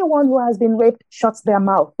 So anyone who has been raped shuts their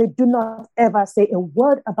mouth. They do not ever say a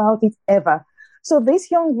word about it, ever. So this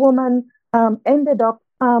young woman ended up,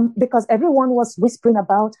 because everyone was whispering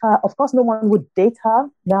about her. Of course, no one would date her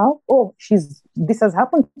now. Oh, this has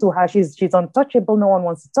happened to her. She's untouchable. No one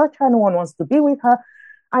wants to touch her. No one wants to be with her.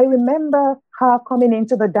 I remember her coming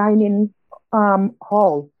into the dining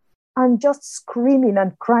hall and just screaming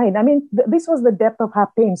and crying. I mean, this was the depth of her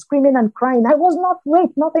pain, screaming and crying. I was not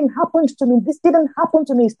raped. Nothing happened to me. This didn't happen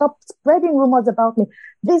to me. Stop spreading rumors about me.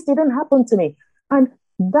 This didn't happen to me. And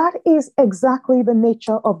that is exactly the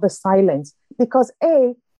nature of the silence. Because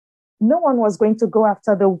no one was going to go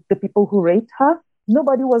after the people who raped her.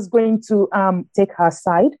 Nobody was going to take her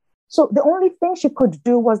side. So the only thing she could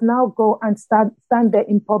do was now go and stand there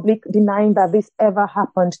in public denying that this ever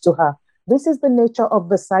happened to her. This is the nature of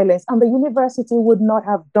the silence. And the university would not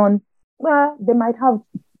have done, they might have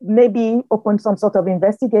maybe opened some sort of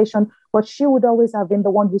investigation, but she would always have been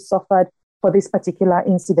the one who suffered for this particular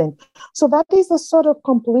incident. So that is the sort of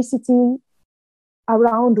complicity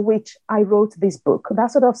around which I wrote this book,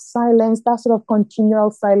 that sort of silence, that sort of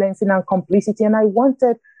continual silencing and complicity. And I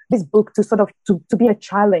wanted this book to sort of to be a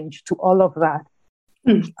challenge to all of that.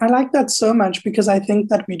 I like that so much, because I think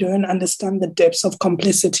that we don't understand the depths of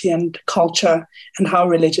complicity and culture and how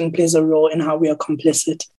religion plays a role in how we are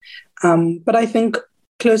complicit. But I think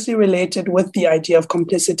closely related with the idea of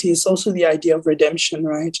complicity is also the idea of redemption,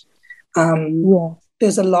 right?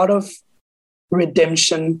 There's a lot of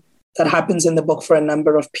redemption that happens in the book for a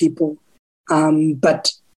number of people.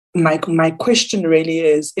 But my question really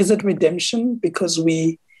is it redemption because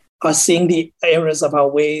we are seeing the errors of our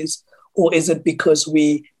ways? Or is it because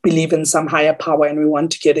we believe in some higher power and we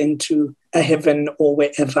want to get into a heaven or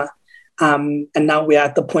wherever? And now we're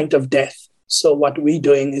at the point of death. So what we're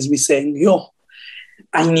doing is we're saying,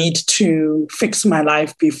 I need to fix my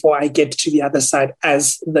life before I get to the other side,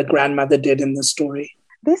 as the grandmother did in the story.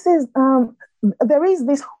 This is, there is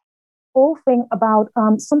this whole thing about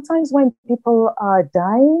sometimes when people are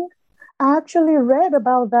dying. I actually read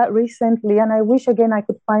about that recently, and I wish again I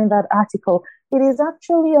could find that article. It is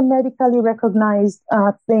actually a medically recognized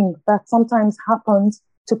thing that sometimes happens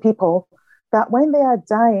to people, that when they are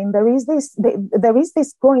dying, there is this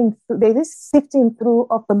sifting through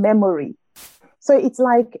of the memory. So it's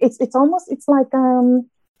like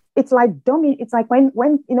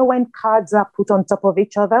when cards are put on top of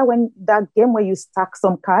each other, when that game where you stack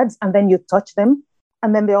some cards and then you touch them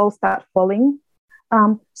and then they all start falling.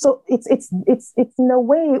 So it's in a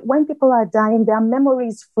way, when people are dying, their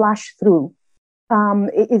memories flash through.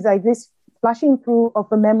 It is like this flashing through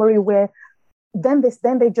of a memory where then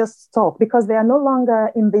they just stop because they are no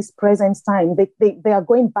longer in this present time. They are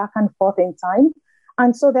going back and forth in time.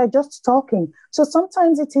 And so they're just talking. So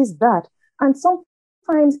sometimes it is that. And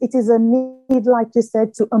sometimes it is a need, like you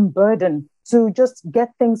said, to unburden, to just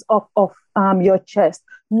get things off of your chest,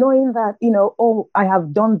 knowing that, oh, I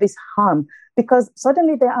have done this harm, because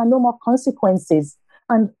suddenly there are no more consequences.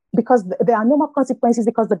 And because there are no more consequences,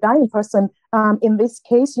 because the dying person, in this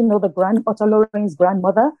case, the Otto Loring's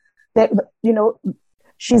grandmother, that,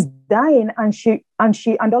 she's dying,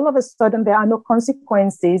 and all of a sudden there are no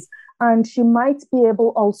consequences, and she might be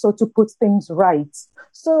able also to put things right.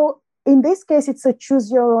 So in this case, it's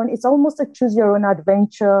almost a choose your own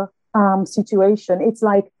adventure situation. It's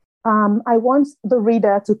like, I want the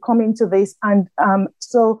reader to come into this, and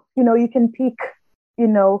so you can pick,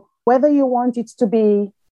 whether you want it to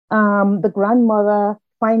be the grandmother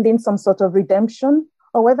finding some sort of redemption,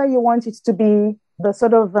 or whether you want it to be the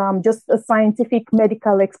sort of just a scientific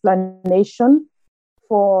medical explanation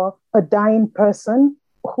for a dying person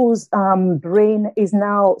whose brain is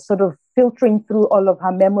now sort of filtering through all of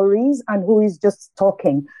her memories, and who is just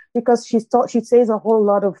talking because she says a whole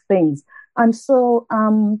lot of things. And so,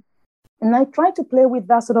 and I try to play with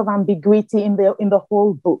that sort of ambiguity in the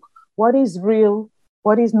whole book. What is real?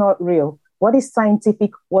 What is not real? What is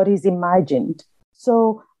scientific? What is imagined?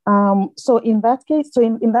 So in that case,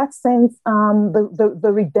 in that sense,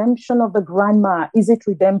 the redemption of the grandma, is it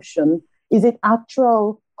redemption? Is it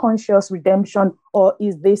actual conscious redemption, or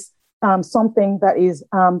is this something that is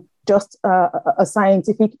just a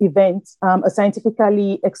scientific event, a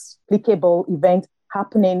scientifically explicable event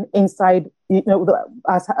happening inside,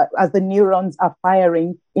 as the neurons are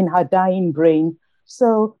firing in her dying brain?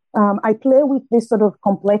 So I play with this sort of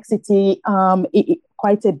complexity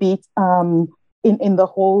quite a bit in the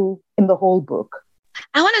whole book.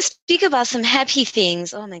 I want to speak about some happy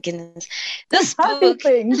things. Oh my goodness, this happy book.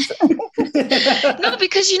 Things. No,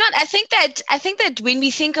 because I think that when we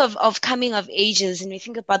think of coming of ages, and we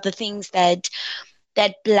think about the things that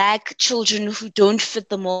Black children who don't fit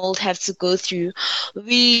the mold have to go through,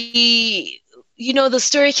 the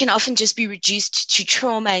story can often just be reduced to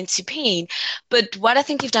trauma and to pain. But what I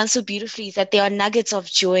think you've done so beautifully is that there are nuggets of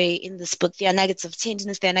joy in this book. There are nuggets of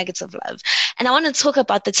tenderness. There are nuggets of love. And I want to talk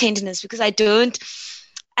about the tenderness, because I don't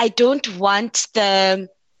want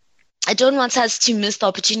us to miss the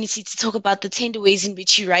opportunity to talk about the tender ways in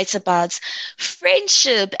which he writes about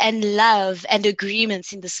friendship and love and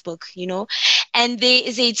agreements in this book, And there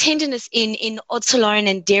is a tenderness in Otto Loring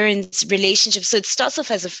and Darren's relationship. So it starts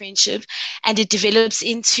off as a friendship, and it develops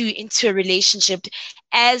into a relationship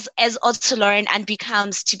as Otto Loring and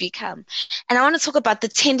becomes to become. And I want to talk about the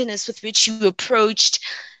tenderness with which you approached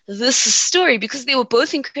this story, because they were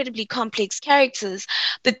both incredibly complex characters,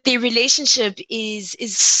 but their relationship is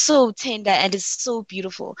so tender and is so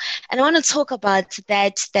beautiful. And I want to talk about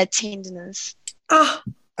that tenderness.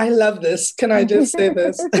 I love this. Can I just say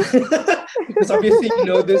this? Because obviously,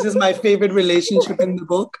 this is my favorite relationship in the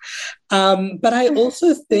book. But I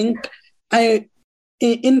also think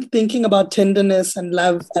in thinking about tenderness and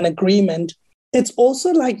love and agreement, it's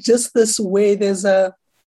also like just this way. There's a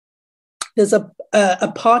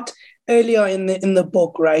part earlier in the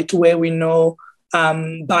book, right, where we know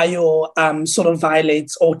Bayo sort of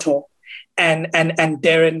violates Otto, and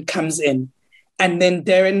Darren comes in. And then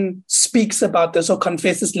Darren speaks about this, or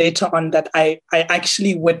confesses later on, that I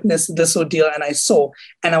actually witnessed this ordeal, and I saw,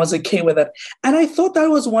 and I was okay with it. And I thought that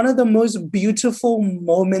was one of the most beautiful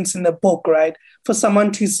moments in the book, right? For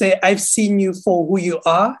someone to say, I've seen you for who you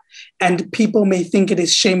are, and people may think it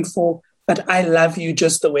is shameful, but I love you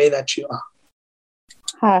just the way that you are.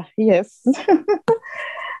 Yes.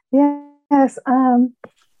 Yes.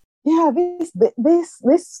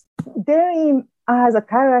 This Darren as a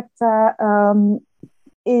character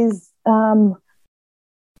is I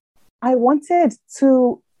wanted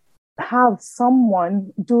to have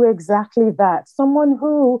someone do exactly that. Someone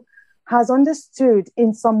who has understood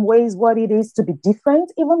in some ways what it is to be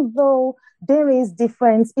different, even though Darren's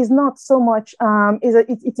difference is not so much,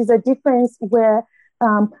 it is a difference where,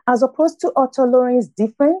 as opposed to Otto Loring's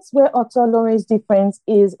difference, where Otto Loring's difference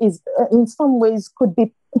is in some ways could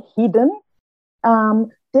be hidden.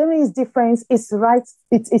 Darren's difference is right.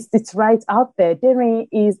 It's right out there. Darren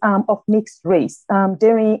is of mixed race.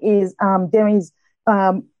 Darren's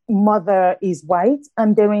mother is white,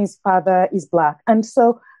 and Darren's father is Black. And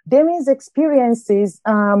so Darren's experiences,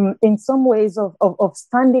 in some ways, of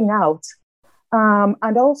standing out,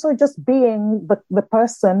 and also just being the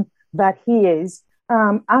person that he is,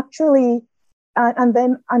 actually, and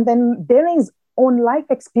then Darren's own life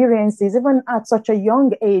experiences, even at such a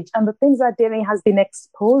young age, and the things that Darren has been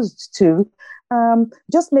exposed to,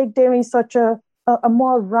 just make Daring such a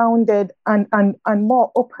more rounded and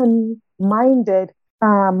more open-minded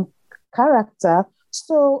character.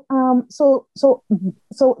 So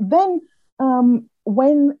then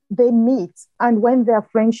when they meet and when their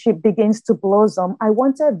friendship begins to blossom, I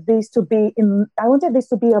wanted this to be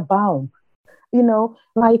a balm,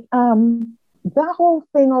 like that whole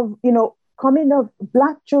thing of,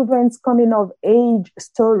 Black children's coming of age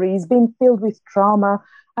stories being filled with trauma.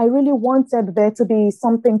 I really wanted there to be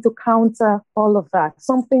something to counter all of that,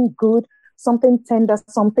 something good, something tender,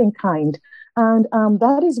 something kind. And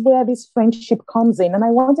that is where this friendship comes in. And I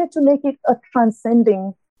wanted to make it a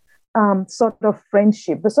transcending sort of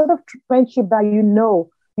friendship, the sort of friendship that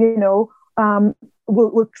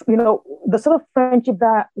the sort of friendship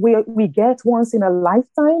that we get once in a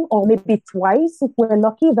lifetime, or maybe twice if we're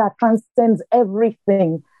lucky, that transcends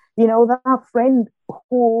everything. That friend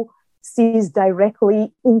who sees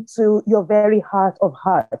directly into your very heart of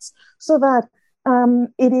hearts, so that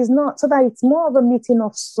it's more of a meeting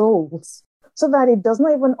of souls, so that it does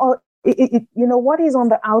not even, what is on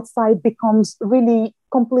the outside becomes really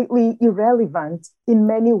completely irrelevant in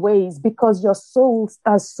many ways, because your souls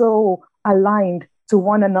are so aligned to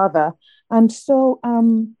one another. And so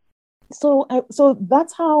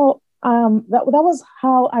that's how that was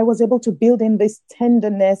how I was able to build in this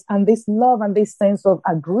tenderness and this love and this sense of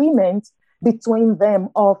agreement between them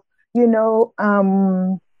of,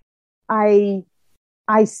 I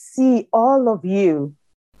see all of you,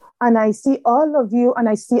 and I see all of you, and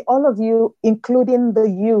I see all of you, including the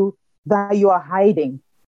you that you are hiding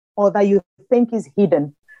or that you think is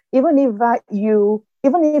hidden. Even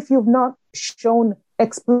if you've not shown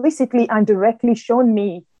explicitly and directly shown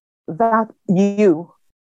me that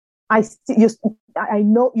I know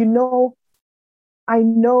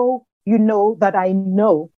that I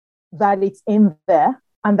know that it's in there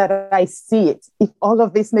and that I see it. If all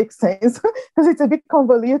of this makes sense, because it's a bit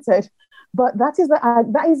convoluted, but that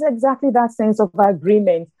is exactly that sense of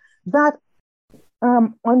agreement, that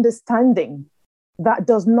understanding that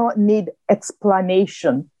does not need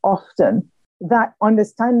explanation often, that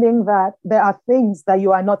understanding that there are things that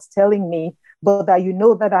you are not telling me, but that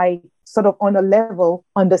that I sort of on a level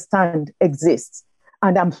understand exists,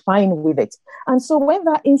 and I'm fine with it. And so when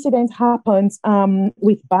that incident happens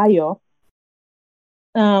with Bayo,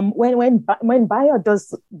 when Bayo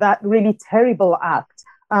does that really terrible act,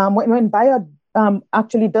 when Bayo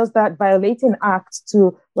actually does that violating act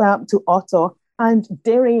to Oto, and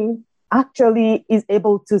Daring actually is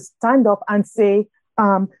able to stand up and say,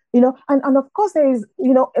 and of course there is,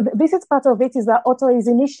 this is part of it, is that Oto is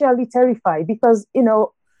initially terrified because,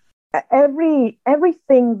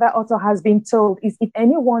 everything that Oto has been told is, if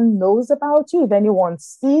anyone knows about you, if anyone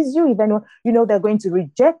sees you, if anyone, they're going to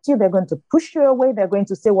reject you, they're going to push you away, they're going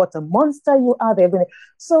to say what a monster you are.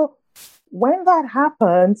 So when that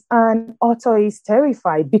happens, and Oto is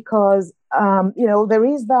terrified because, there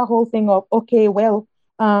is that whole thing of, okay, well,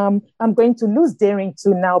 I'm going to lose Daring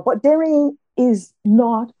too now, but Daring is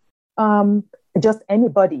not just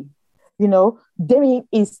anybody. Daring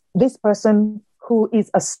is this person who is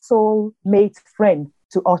a soulmate friend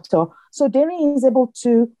to Oto. So Daring is able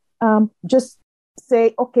to just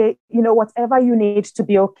say, okay, whatever you need to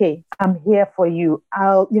be okay, I'm here for you.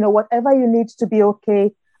 Whatever you need to be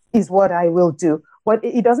okay is what I will do. But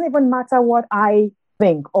it doesn't even matter what I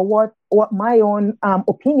think or what my own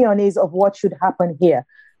opinion is of what should happen here.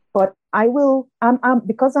 But I will,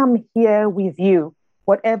 because I'm here with you,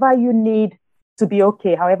 whatever you need to be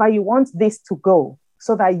okay, however you want this to go,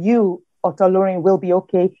 so that you, Otolorin, will be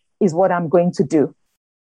okay, is what I'm going to do.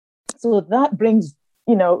 So that brings,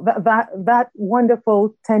 that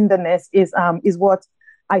wonderful tenderness is what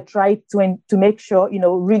I try to make sure,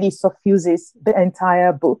 really suffuses the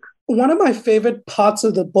entire book. One of my favorite parts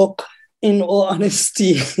of the book, in all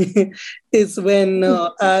honesty, is when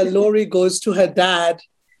Laurie goes to her dad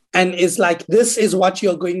and is like, this is what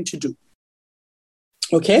you're going to do.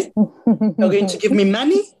 Okay? You're going to give me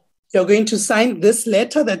money. You're going to sign this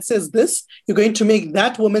letter that says this. You're going to make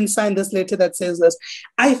that woman sign this letter that says this.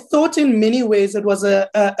 I thought in many ways it was a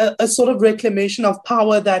sort of reclamation of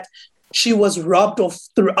power that she was robbed of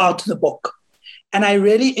throughout the book. And I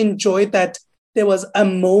really enjoyed that there was a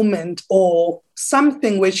moment or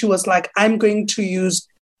something where she was like, I'm going to use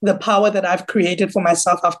the power that I've created for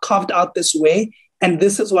myself. I've carved out this way. And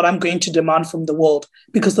this is what I'm going to demand from the world,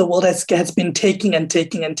 because the world has been taking and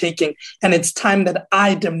taking and taking. And it's time that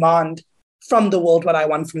I demand from the world what I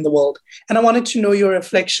want from the world. And I wanted to know your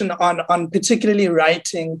reflection on particularly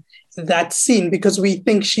writing that scene, because we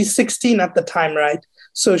think she's 16 at the time, right?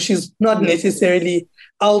 So she's not necessarily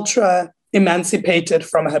ultra emancipated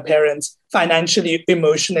from her parents financially,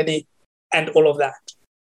 emotionally, and all of that.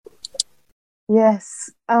 Yes.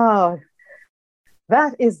 Oh,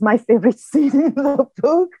 that is my favorite scene in the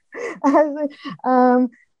book.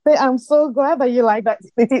 I'm so glad that you like that.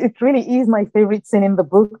 It really is my favorite scene in the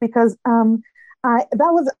book because I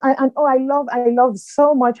love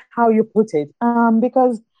so much how you put it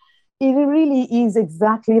because it really is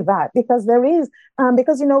exactly that. Because there is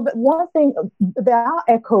one thing, there are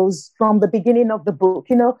echoes from the beginning of the book.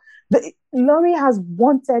 Laurie has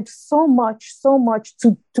wanted so much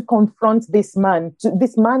to confront this man,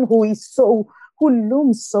 who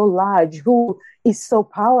looms so large, who is so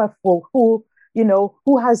powerful, who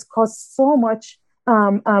has caused so much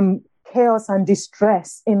chaos and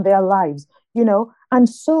distress in their lives, and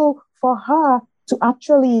so for her to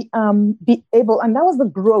actually be able, and that was the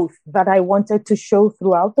growth that I wanted to show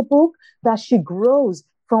throughout the book, that she grows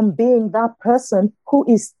from being that person who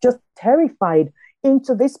is just terrified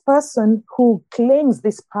into this person who claims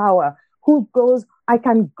this power, who goes, I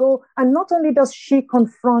can go. And not only does she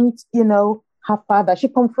confront, her father, she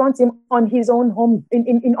confronts him on his own home,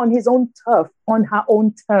 on his own turf, on her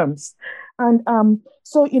own terms. And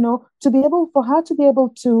so, for her to be able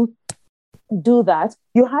to do that,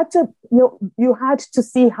 you had to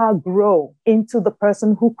see her grow into the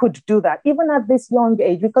person who could do that, even at this young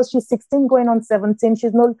age, because she's 16 going on 17.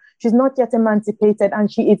 She's not yet emancipated, and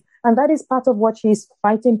that is part of what she's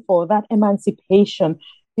fighting for, that emancipation.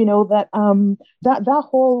 That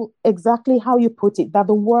whole, exactly how you put it, that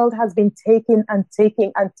the world has been taking and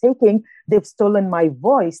taking and taking. They've stolen my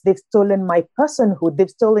voice, they've stolen my personhood, they've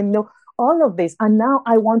stolen all of this, and now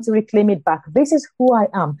I want to reclaim it back. This is who I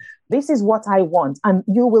am. This is what I want, and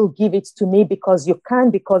you will give it to me because you can,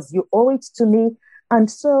 because you owe it to me. And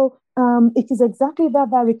so it is exactly that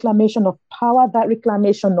reclamation of power, that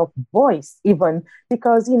reclamation of voice, even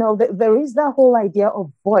because there is that whole idea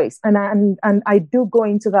of voice, and I do go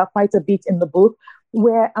into that quite a bit in the book,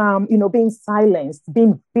 where being silenced,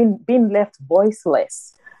 being left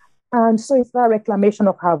voiceless, and so it's that reclamation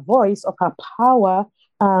of her voice, of her power.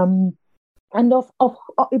 And of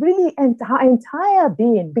really her entire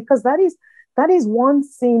being, because that is one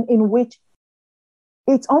scene in which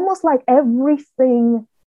it's almost like everything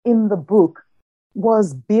in the book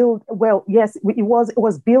was built. Well, yes, it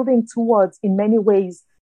was building towards, in many ways,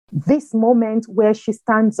 this moment where she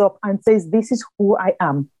stands up and says, "This is who I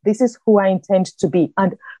am. This is who I intend to be,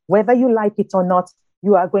 and whether you like it or not,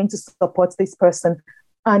 you are going to support this person,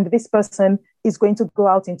 and this person is going to go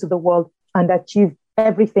out into the world and achieve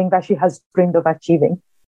everything that she has dreamed of achieving."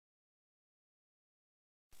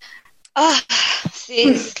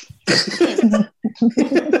 Sis.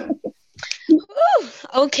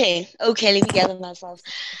 Okay, let me gather myself.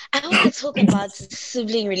 I want to talk about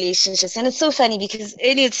sibling relationships, and it's so funny because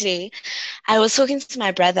earlier today I was talking to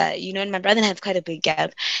my brother, and my brother and I have quite a big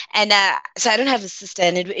gap, and so I don't have a sister,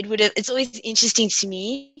 and it's always interesting to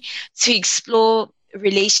me to explore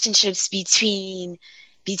relationships between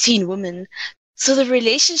women. So the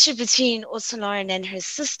relationship between Lauren and her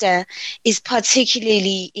sister is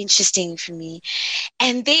particularly interesting for me.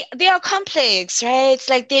 And they are complex, right? It's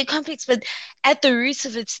like they're complex, but at the roots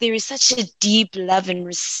of it, there is such a deep love and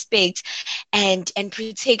respect and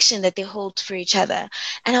protection that they hold for each other.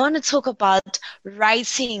 And I want to talk about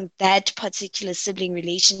writing that particular sibling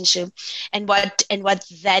relationship and what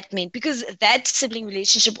that meant, because that sibling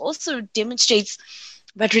relationship also demonstrates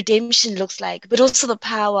what redemption looks like, but also the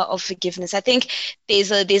power of forgiveness. I think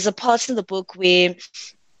there's a part in the book where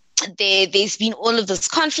there's been all of this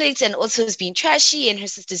conflict, and also has been trashy, and her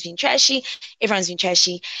sister's been trashy, everyone's been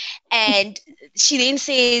trashy. And she then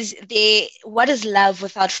says, what is love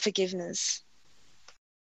without forgiveness?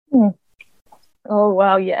 Oh,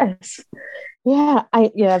 wow, yes. Yeah,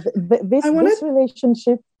 this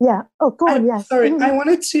relationship. Yeah. Oh, go on. Yes. Sorry,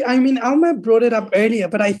 Alma brought it up earlier,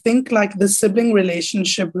 but I think like the sibling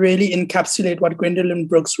relationship really encapsulate what Gwendolyn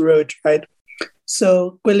Brooks wrote, right?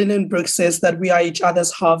 So Gwendolyn Brooks says that we are each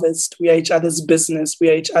other's harvest, we are each other's business,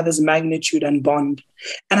 we are each other's magnitude and bond.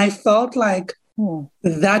 And I felt like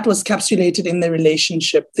that was capsulated in the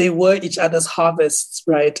relationship. They were each other's harvests,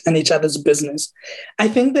 right? And each other's business. I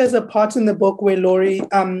think there's a part in the book where Laurie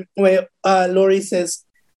says,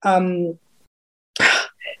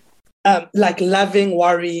 like loving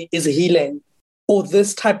worry is healing, or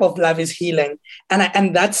this type of love is healing.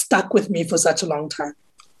 And that stuck with me for such a long time.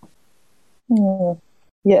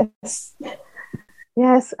 Yes.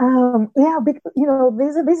 Yes.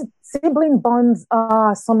 These sibling bonds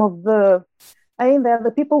are some of the, they're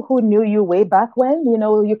the people who knew you way back when.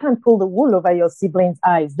 You can't pull the wool over your siblings'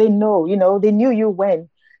 eyes. They know, they knew you when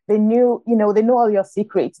They knew, they know all your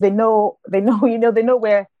secrets. They know, they know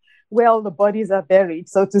where all the bodies are buried,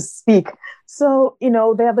 so to speak. So, they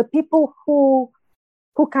are the people who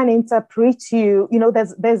can interpret you.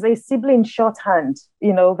 There's a sibling shorthand,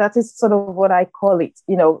 that is sort of what I call it.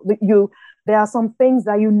 There are some things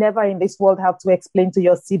that you never in this world have to explain to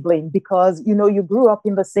your sibling because, you grew up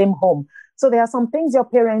in the same home. So there are some things your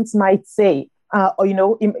parents might say, or,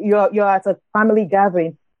 you're at a family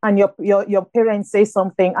gathering and your parents say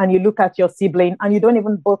something and you look at your sibling and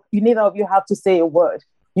neither of you have to say a word.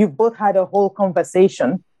 You've both had a whole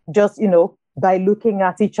conversation just, by looking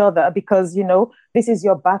at each other because, this is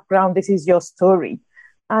your background, this is your story.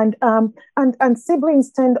 And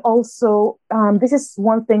siblings tend also, this is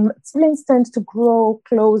one thing, siblings tend to grow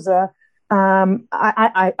closer.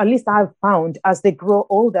 At least I've found as they grow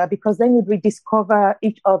older, because then you rediscover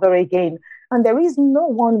each other again. And there is no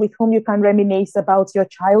one with whom you can reminisce about your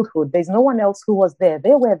childhood. There's no one else who was there.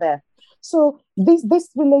 They were there. So this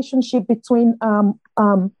relationship between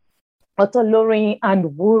Otolori and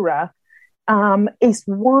Wura is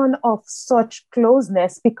one of such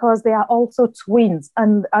closeness because they are also twins.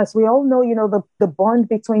 And as we all know, the bond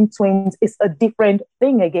between twins is a different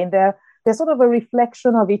thing again. They're sort of a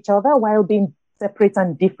reflection of each other while being separate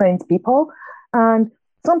and different people. And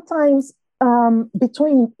sometimes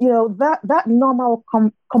between, that normal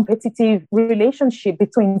competitive relationship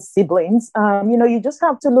between siblings, you just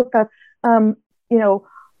have to look at,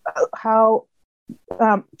 how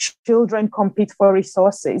children compete for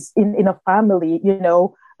resources in a family.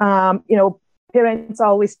 Parents are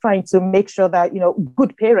always trying to make sure that,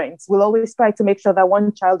 good parents will always try to make sure that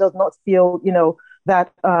one child does not feel,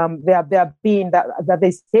 that they're being that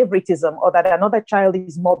there's favoritism, or that another child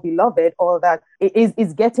is more beloved, or that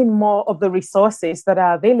is getting more of the resources that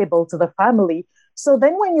are available to the family. So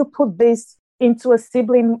then when you put this into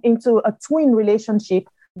into a twin relationship,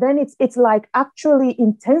 then it's like actually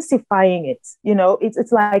intensifying it.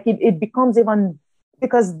 It's like it becomes even,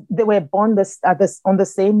 because they were born on the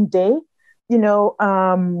same day.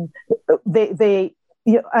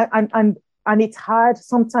 And it's hard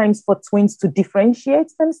sometimes for twins to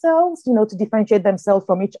differentiate themselves. To differentiate themselves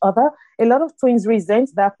from each other. A lot of twins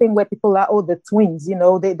resent that thing where people are, oh, the twins.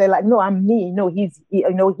 They're like, no, I'm me. No, he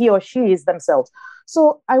or she is themselves.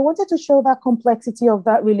 So I wanted to show that complexity of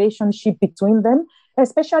that relationship between them,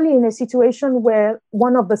 especially in a situation where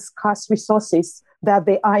one of the scarce resources that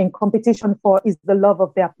they are in competition for is the love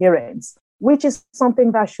of their parents, which is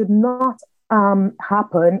something that should not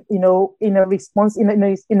happen, in a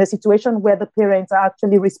situation where the parents are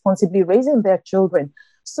actually responsibly raising their children.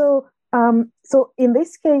 So in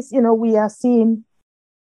this case, we are seeing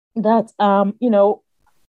that,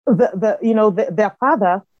 their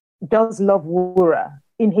father does love Wura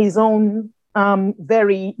in his own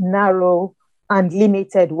very narrow and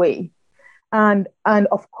limited way. And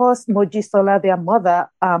of course, Mojisola, their mother,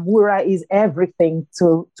 Wura is everything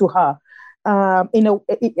to her.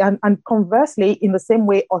 And conversely, in the same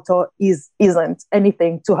way, Oto isn't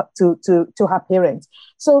anything to her parents.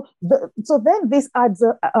 So then this adds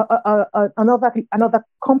another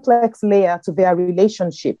complex layer to their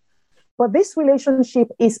relationship. But this relationship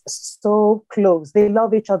is so close; they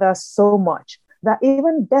love each other so much that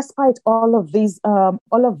even despite all of these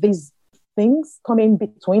things coming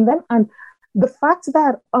between them, and the fact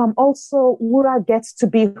that also Wura gets to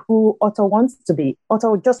be who Oto wants to be.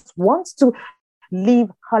 Oto just wants to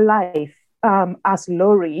live her life as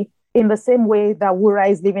Lori in the same way that Wura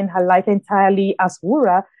is living her life entirely as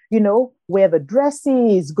Wura, wear the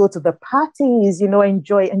dresses, go to the parties,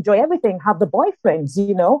 enjoy everything, have the boyfriends,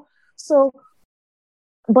 So,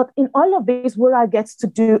 but in all of this, Wura gets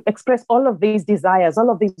to express all of these desires, all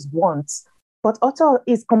of these wants. But Oto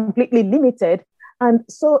is completely limited. And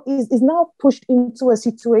so is now pushed into a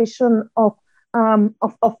situation of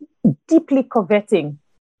deeply coveting,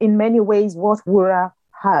 in many ways, what Wura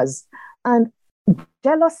has. And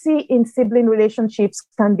jealousy in sibling relationships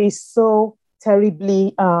can be so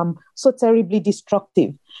terribly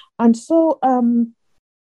destructive. And so,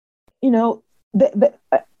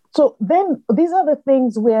 so then these are the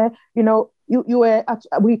things where,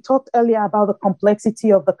 we talked earlier about the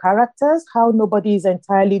complexity of the characters, how nobody is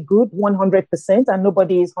entirely good 100% and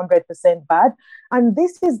nobody is 100% bad. And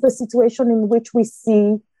this is the situation in which we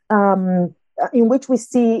see, if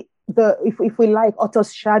we like,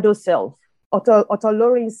 Oto's shadow self,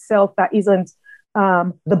 Otolori's self that isn't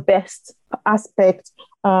the best aspect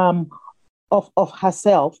of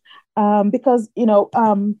herself, because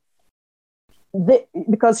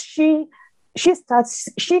because she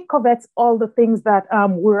covets all the things that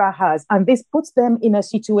Wura has, and this puts them in a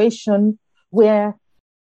situation where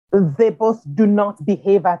they both do not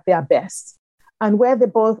behave at their best, and where they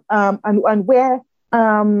both and where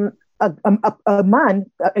a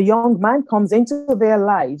young man comes into their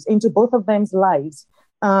lives, into both of them's lives,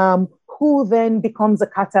 who then becomes a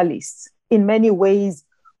catalyst in many ways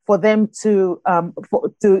for them to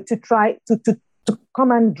try to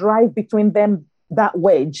come and drive between them that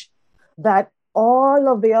wedge that all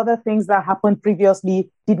of the other things that happened previously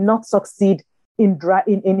did not succeed in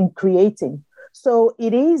creating. So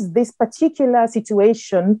it is this particular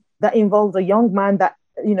situation that involves a young man that,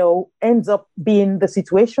 ends up being the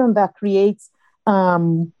situation that creates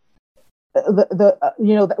in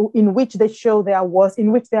which they show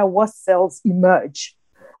in which their worst selves emerge.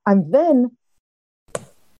 And then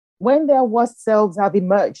when their worst selves have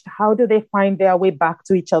emerged, how do they find their way back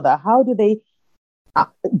to each other? How do they,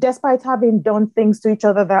 despite having done things to each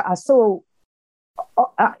other that are so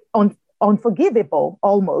unforgivable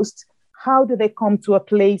almost, how do they come to a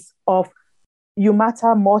place of, you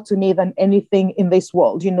matter more to me than anything in this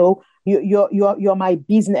world? You're my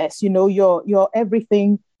business, you're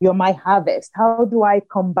everything, you're my harvest. How do I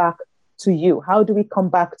come back to you? How do we come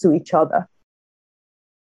back to each other?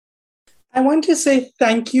 I want to say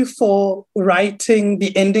thank you for writing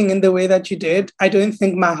the ending in the way that you did. I don't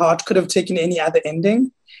think my heart could have taken any other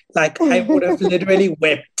ending. Like, I would have literally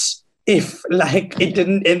wept if it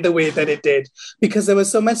didn't end the way that it did, because there was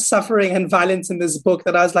so much suffering and violence in this book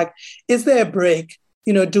that I was like, is there a break?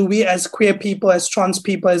 Do we as queer people, as trans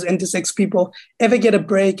people, as intersex people ever get a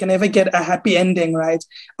break and ever get a happy ending, right?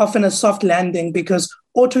 Often a soft landing, because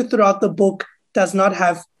Oto throughout the book does not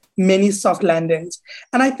have many soft landings.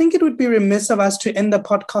 And I think it would be remiss of us to end the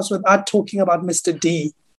podcast without talking about Mr.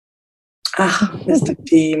 D. Mr.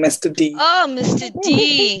 D, Mr. D. Oh, Mr.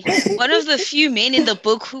 D. One of the few men in the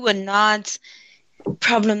book who were not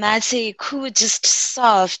problematic, who were just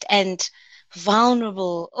soft and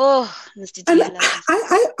vulnerable. Oh, Mr. D. And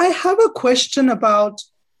I have a question about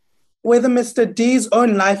whether Mr. D's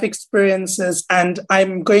own life experiences, and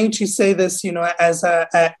I'm going to say this, as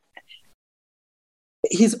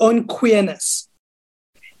his own queerness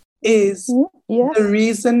is the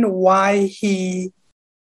reason why he,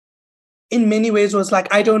 in many ways, was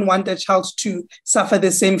like, I don't want a child to suffer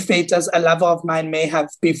the same fate as a lover of mine may have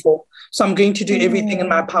before. So I'm going to do everything in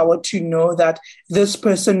my power to know that this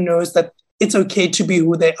person knows that it's okay to be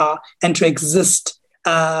who they are and to exist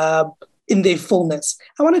in their fullness.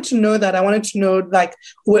 I wanted to know that. I wanted to know,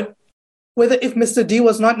 whether if Mr. D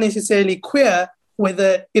was not necessarily queer,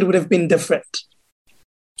 whether it would have been different.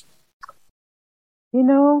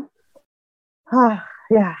 That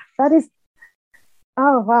is,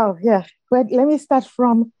 oh, wow, yeah. Well, let me start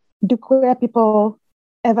from, do queer people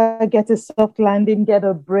ever get a soft landing, get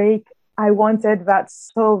a break? I wanted that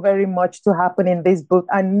so very much to happen in this book.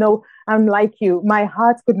 And no, I'm like you. My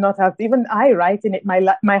heart could not have, even I writing it,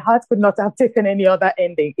 my heart could not have taken any other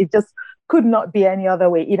ending. It just could not be any other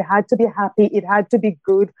way. It had to be happy. It had to be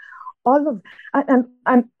good. All of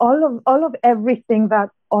everything that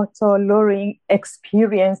Oto Loring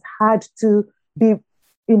experienced had to be,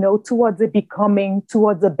 towards a becoming,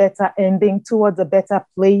 towards a better ending, towards a better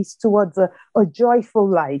place, towards a joyful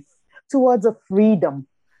life, towards a freedom.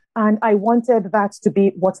 And I wanted that to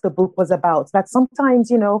be what the book was about. That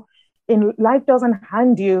sometimes, in life doesn't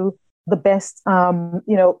hand you the best,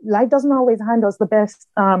 life doesn't always hand us the best,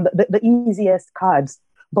 the easiest cards.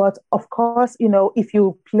 But of course, if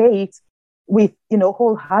you play it with,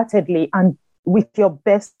 wholeheartedly and with your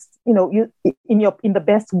best, in the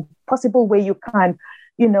best possible way you can,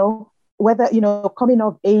 whether, coming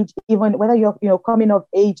of age, even whether you're, coming of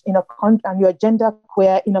age in a country and you're gender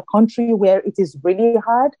queer in a country where it is really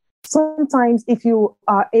hard. Sometimes if you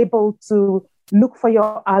are able to look for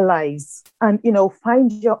your allies and,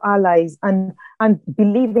 find your allies and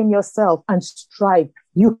believe in yourself and strive,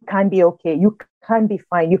 you can be okay. You can be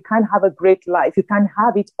fine. You can have a great life. You can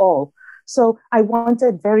have it all. So I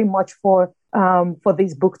wanted very much for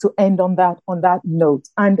this book to end on that note.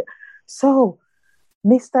 And so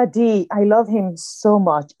Mr. D, I love him so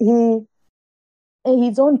much.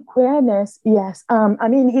 His own queerness, yes.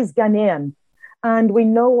 He's Ghanaian. And we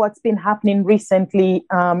know what's been happening recently,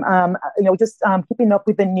 keeping up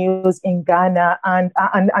with the news in Ghana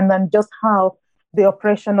and just how the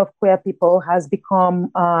oppression of queer people has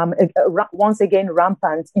become once again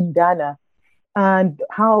rampant in Ghana, and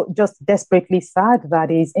how just desperately sad that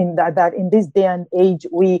is in that in this day and age,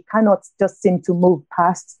 we cannot just seem to move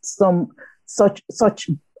past some such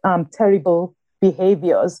terrible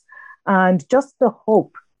behaviors, and just the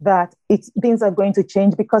hope that things are going to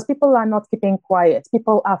change, because people are not keeping quiet.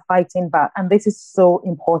 People are fighting back. And this is so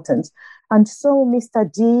important. And so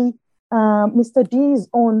Mr. D Mr. D is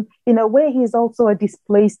on, in a way, he's also a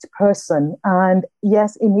displaced person. And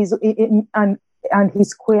yes, and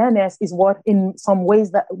his queerness is what, in some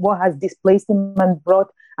ways, that what has displaced him and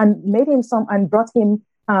brought him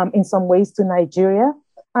in some ways to Nigeria.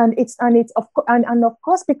 And of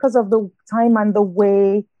course, because of the time and the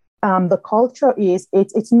way the culture is,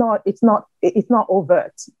 it's not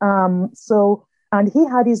overt. And he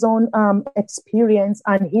had his own experience,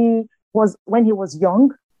 and when he was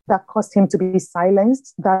young, that caused him to be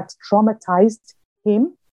silenced, that traumatized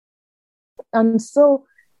him. And so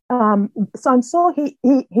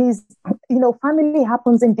he's, family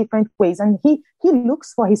happens in different ways, and he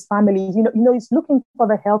looks for his family. He's looking for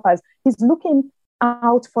the helpers. He's looking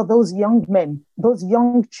out for those young men, those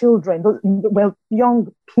young children,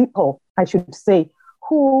 young people, I should say,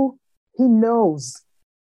 who he knows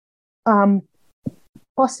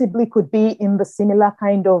possibly could be in the similar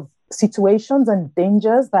kind of situations and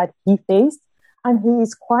dangers that he faced. And he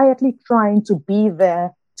is quietly trying to be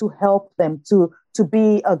there to help them, to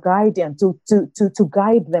be a guardian, to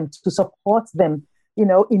guide them, to support them,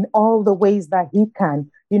 in all the ways that he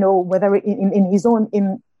can, whether in his own,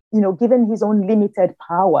 given his own limited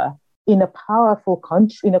power in a powerful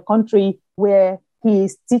country, in a country where he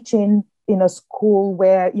is teaching in a school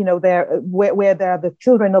where, where there are the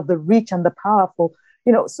children of the rich and the powerful,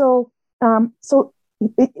 so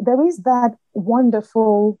there is that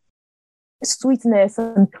wonderful sweetness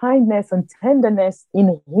and kindness and tenderness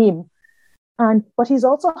in him. But he's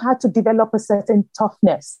also had to develop a certain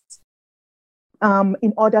toughness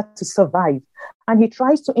in order to survive. And he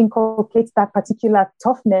tries to inculcate that particular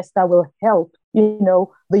toughness that will help, the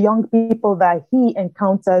young people that he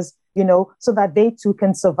encounters, so that they too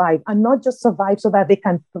can survive, and not just survive, so that they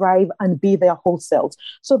can thrive and be their whole selves.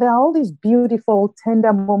 So there are all these beautiful,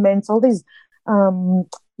 tender moments, all these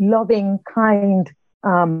loving, kind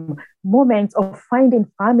moments of finding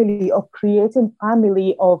family, of creating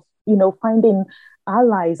family, of, finding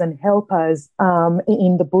allies and helpers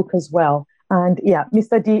in the book as well. And yeah,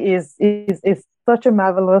 Mr. D is such a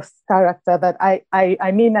marvelous character that I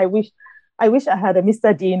wish I had a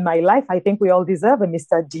Mr. D in my life. I think we all deserve a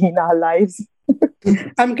Mr. D in our lives.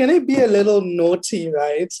 I'm going to be a little naughty,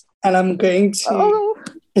 right? And I'm going to...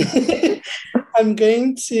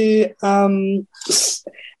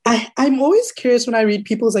 I'm always curious when I read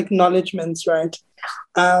people's acknowledgements, right?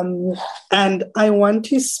 And I want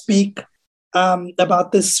to speak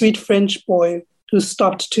about this sweet French boy who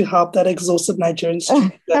stopped to help that exhausted Nigerian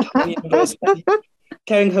student at Harvard University,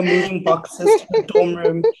 carrying her moving boxes to the dorm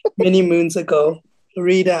room many moons ago.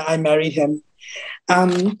 Reader, I married him.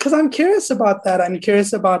 Because I'm curious about that. I'm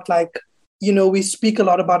curious about, we speak a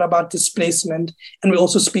lot about displacement, and we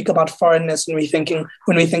also speak about foreignness when we think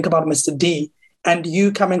about Mr. D. And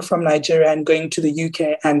you coming from Nigeria and going to the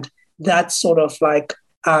UK, and that sort of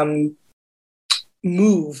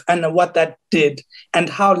move and what that did, and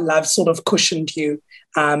how love sort of cushioned you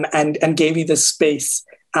and gave you the space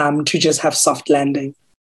to just have soft landing.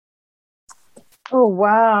 Oh,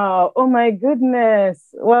 wow. Oh, my goodness.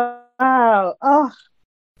 Wow. Oh,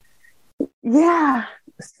 yeah.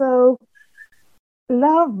 So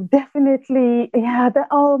love, definitely. Yeah.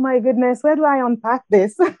 Oh, my goodness. Where do I unpack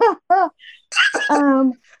this?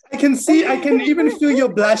 I can even feel you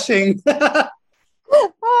blushing.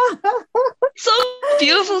 So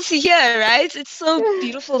beautiful to hear, right? It's so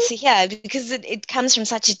beautiful to hear because it comes from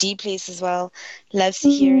such a deep place as well. Love to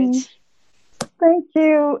hear it. Thank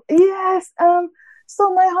you. Yes.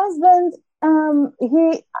 So my husband,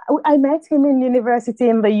 I met him in university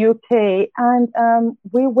in the UK, and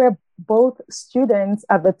we were both students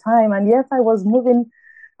at the time. And yes, it was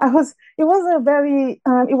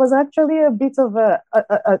actually a bit of a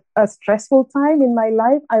stressful time in my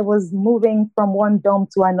life. I was moving from one dorm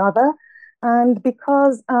to another. And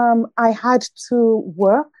because I had to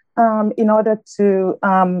work in order to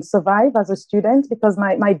survive as a student, because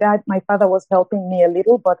my father was helping me a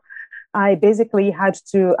little, but I basically had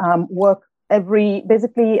to work I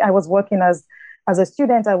was working as a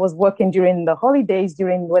student. I was working during the holidays,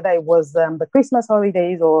 whether it was the Christmas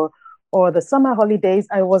holidays or the summer holidays.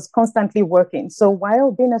 I was constantly working. So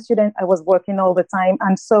while being a student, I was working all the time.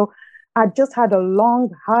 And so I just had a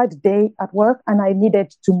long, hard day at work, and I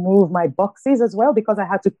needed to move my boxes as well because I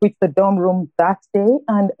had to quit the dorm room that day.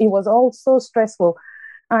 And it was all so stressful.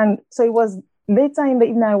 And so it was later in the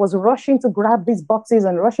evening, I was rushing to grab these boxes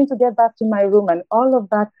and rushing to get back to my room and all of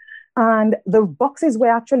that. And the boxes were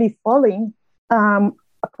actually falling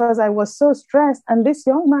because I was so stressed. And this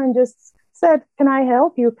young man just said, "Can I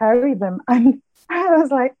help you carry them?" And I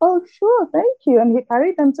was like, "Oh, sure, thank you." And he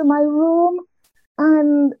carried them to my room.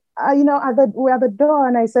 And we're at the door,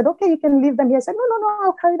 and I said, okay, you can leave them here. I said, no,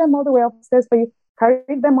 I'll carry them all the way upstairs for you.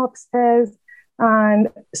 Carried them upstairs. And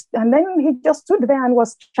then he just stood there and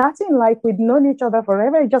was chatting like we'd known each other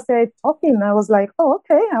forever. He just started talking. I was like, oh,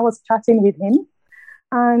 okay. I was chatting with him.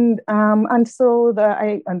 And then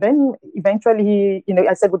eventually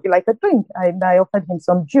I said, would you like a drink? I offered him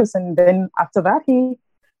some juice. And then after that, he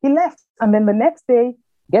left. And then the next day,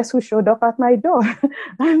 guess who showed up at my door?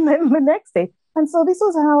 And then the next day. And so this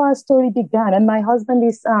was how our story began. And my husband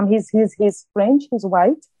is, he's French, he's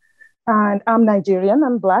white. And I'm Nigerian,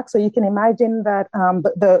 I'm Black. So you can imagine that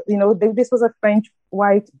this was a French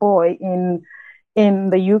white boy in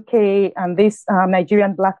the UK, and this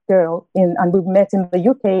Nigerian Black girl and we've met in the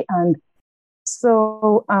UK. And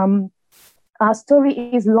so our story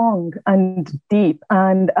is long and deep,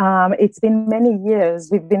 and it's been many years.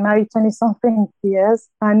 We've been married 20-something years,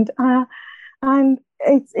 and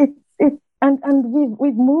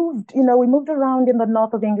we've moved. We moved around in the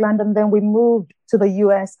north of England, and then we moved to the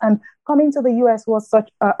US. And coming to the US was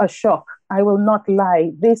such a shock. I will not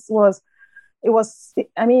lie.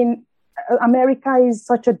 America is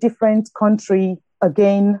such a different country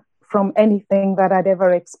again from anything that I'd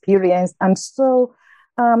ever experienced. And so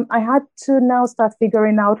I had to now start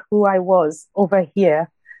figuring out who I was over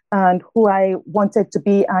here and who I wanted to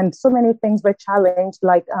be. And so many things were challenged.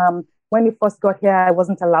 Like when we first got here, I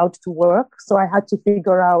wasn't allowed to work. So I had to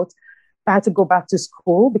I had to go back to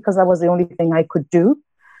school because that was the only thing I could do.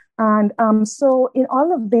 And so in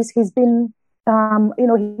all of this, he's been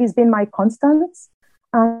my constant.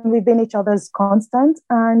 And we've been each other's constant.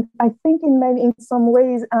 And I think in some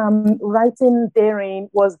ways, writing Daring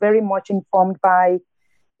was very much informed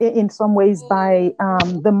in some ways by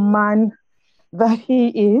the man that he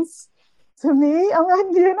is to me.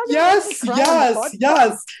 Yes.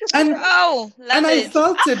 And I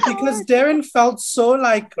felt it because Darren felt so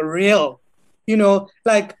like real,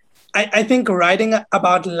 like I think writing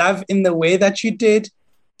about love in the way that you did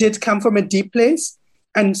come from a deep place.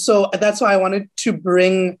 And so that's why I wanted to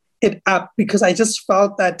bring it up, because I just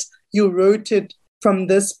felt that you wrote it from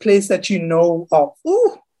this place that you know of.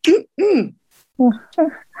 Ooh.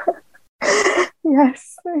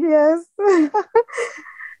 Yes.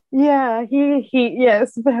 Yeah, he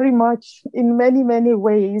yes, very much in many, many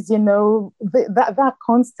ways, that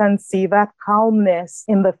constancy, that calmness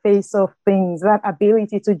in the face of things, that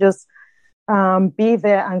ability to just be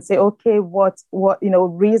there and say, okay, what,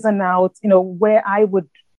 reason out, where I would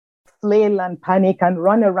flail and panic and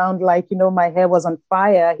run around like, my hair was on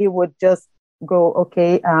fire. He would just go,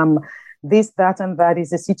 okay, this, that, and that is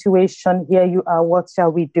the situation. Here you are. What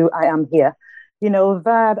shall we do? I am here.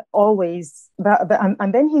 That always,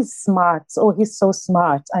 and then he's smart. Oh, he's so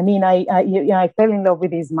smart. I mean, I fell in love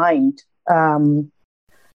with his mind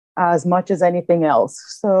as much as anything else.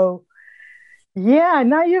 So, yeah,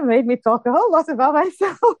 now you made me talk a whole lot about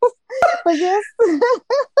myself. But yes.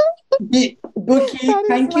 Buki,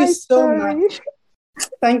 thank you so much.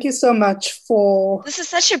 Thank you so much for... This is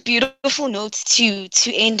such a beautiful note to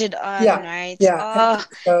end it on, right? Yeah.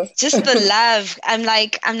 Just the love. I'm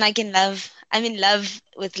like in love. I'm in love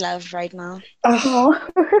with love right now.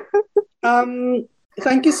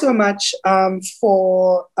 Thank you so much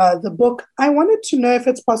for the book. I wanted to know if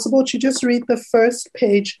it's possible to just read the first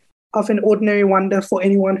page of An Ordinary Wonder for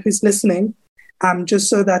anyone who's listening, just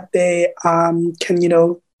so that they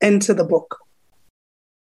can, enter the book.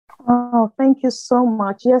 Oh, thank you so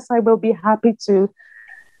much. Yes, I will be happy to.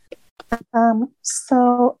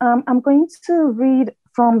 So I'm going to read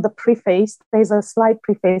from the preface. There's a slight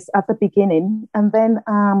preface at the beginning, and that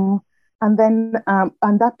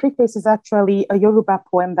preface is actually a Yoruba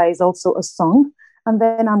poem that is also a song. And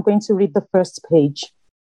then I'm going to read the first page.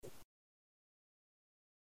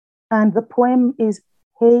 And the poem is,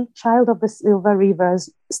 "Hey, child of the silver rivers,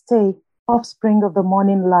 stay, offspring of the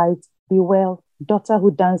morning light, be well, daughter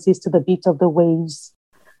who dances to the beat of the waves."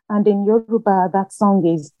 And in Yoruba, that song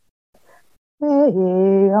is, "Hey,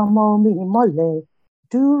 ọmọ mi mọ́lẹ̀,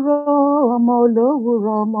 dúró ọmọ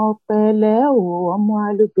olówùrọ̀, ọmọ pẹ̀lẹ́ o, ọmọ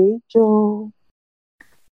alùgbèjò."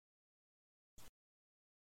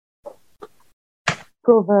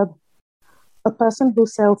 Proverb: a person who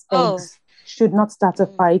sells eggs should not start a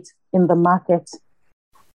fight in the market.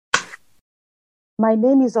 My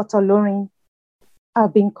name is Otolorin.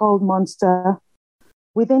 I've been called monster.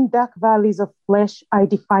 Within dark valleys of flesh, I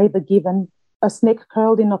defy the given, a snake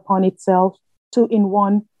curled in upon itself, two in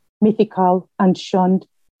one, mythical and shunned.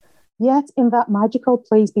 Yet in that magical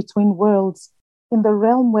place between worlds, in the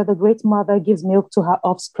realm where the great mother gives milk to her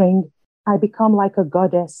offspring, I become like a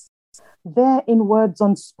goddess. There in words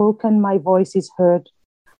unspoken, my voice is heard.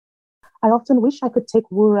 I often wish I could take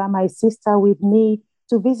Wura, my sister, with me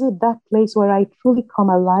to visit that place where I truly come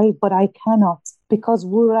alive, but I cannot because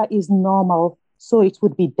Wura is normal, so it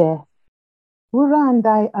would be death. Wura and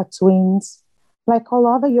I are twins. Like all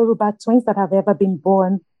other Yoruba twins that have ever been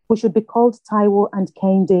born, we should be called Taiwo and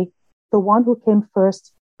Kehinde, the one who came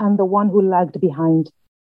first and the one who lagged behind.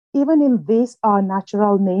 Even in these, our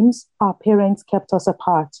natural names, our parents kept us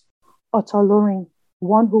apart. Otolorin,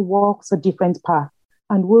 one who walks a different path,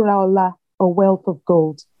 and Wuraola, a wealth of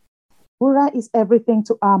gold. Wura is everything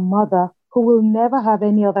to our mother, who will never have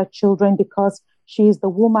any other children because she is the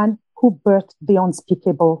woman who birthed the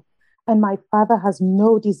unspeakable. And my father has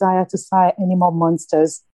no desire to sire any more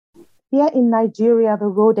monsters. Here in Nigeria, the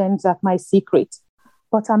road ends at my secret.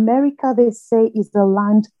 But America, they say, is the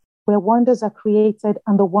land where wonders are created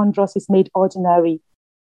and the wondrous is made ordinary.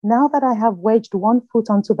 Now that I have wedged one foot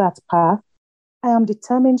onto that path, I am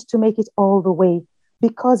determined to make it all the way,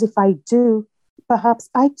 because if I do, perhaps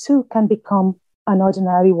I too can become an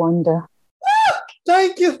ordinary wonder.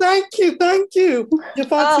 Thank you. You're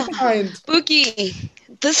far too kind. Buki,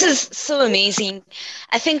 this is so amazing.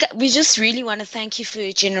 I think we just really want to thank you for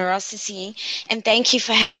your generosity and thank you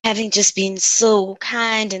for having just been so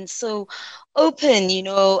kind and so open,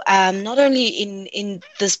 not only in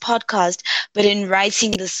this podcast, but in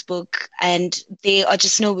writing this book. And there are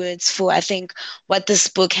just no words for, I think, what this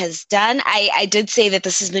book has done. I did say that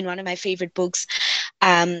this has been one of my favorite books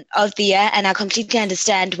of the year, and I completely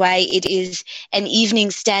understand why it is an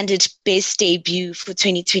Evening Standard best debut for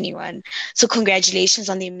 2021. So congratulations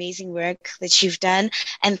on the amazing work that you've done.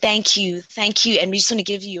 And thank you. And we just want to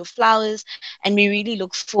give you your flowers, and we really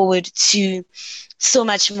look forward to so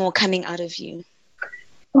much more coming out of you.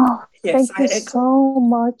 Oh, yes, thank you so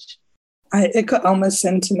much. I echo Alma's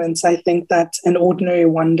sentiments. I think that An Ordinary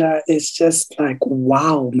Wonder is just like,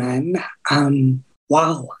 wow, man.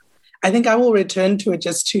 Wow. I think I will return to it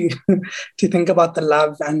just to think about the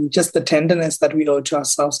love and just the tenderness that we owe to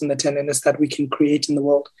ourselves and the tenderness that we can create in the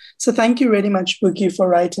world. So thank you very much, Buki, for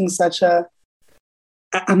writing such a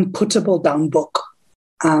unputtable down book.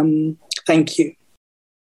 Thank you.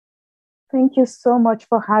 Thank you so much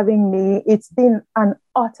for having me. It's been an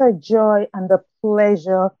utter joy and a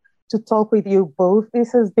pleasure to talk with you both.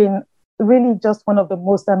 This has been really just one of the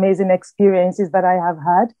most amazing experiences that I have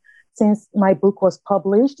had since my book was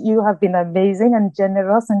published. You have been amazing and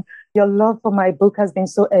generous, and your love for my book has been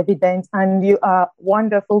so evident, and you are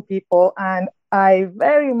wonderful people. And I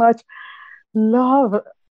very much love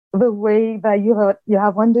the way that you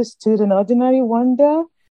have understood An Ordinary Wonder.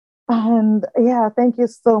 And yeah, thank you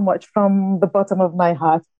so much from the bottom of my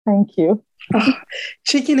heart. Thank you.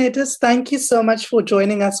 Cheekinators, thank you so much for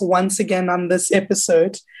joining us once again on this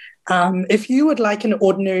episode. If you would like An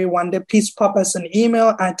Ordinary Wonder, please pop us an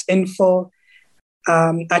email at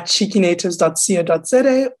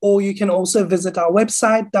info@cheekinatives.co.za, or you can also visit our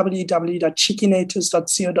website,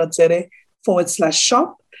 www.cheekinatives.co.za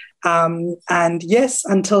 /shop. And yes,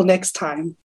 until next time.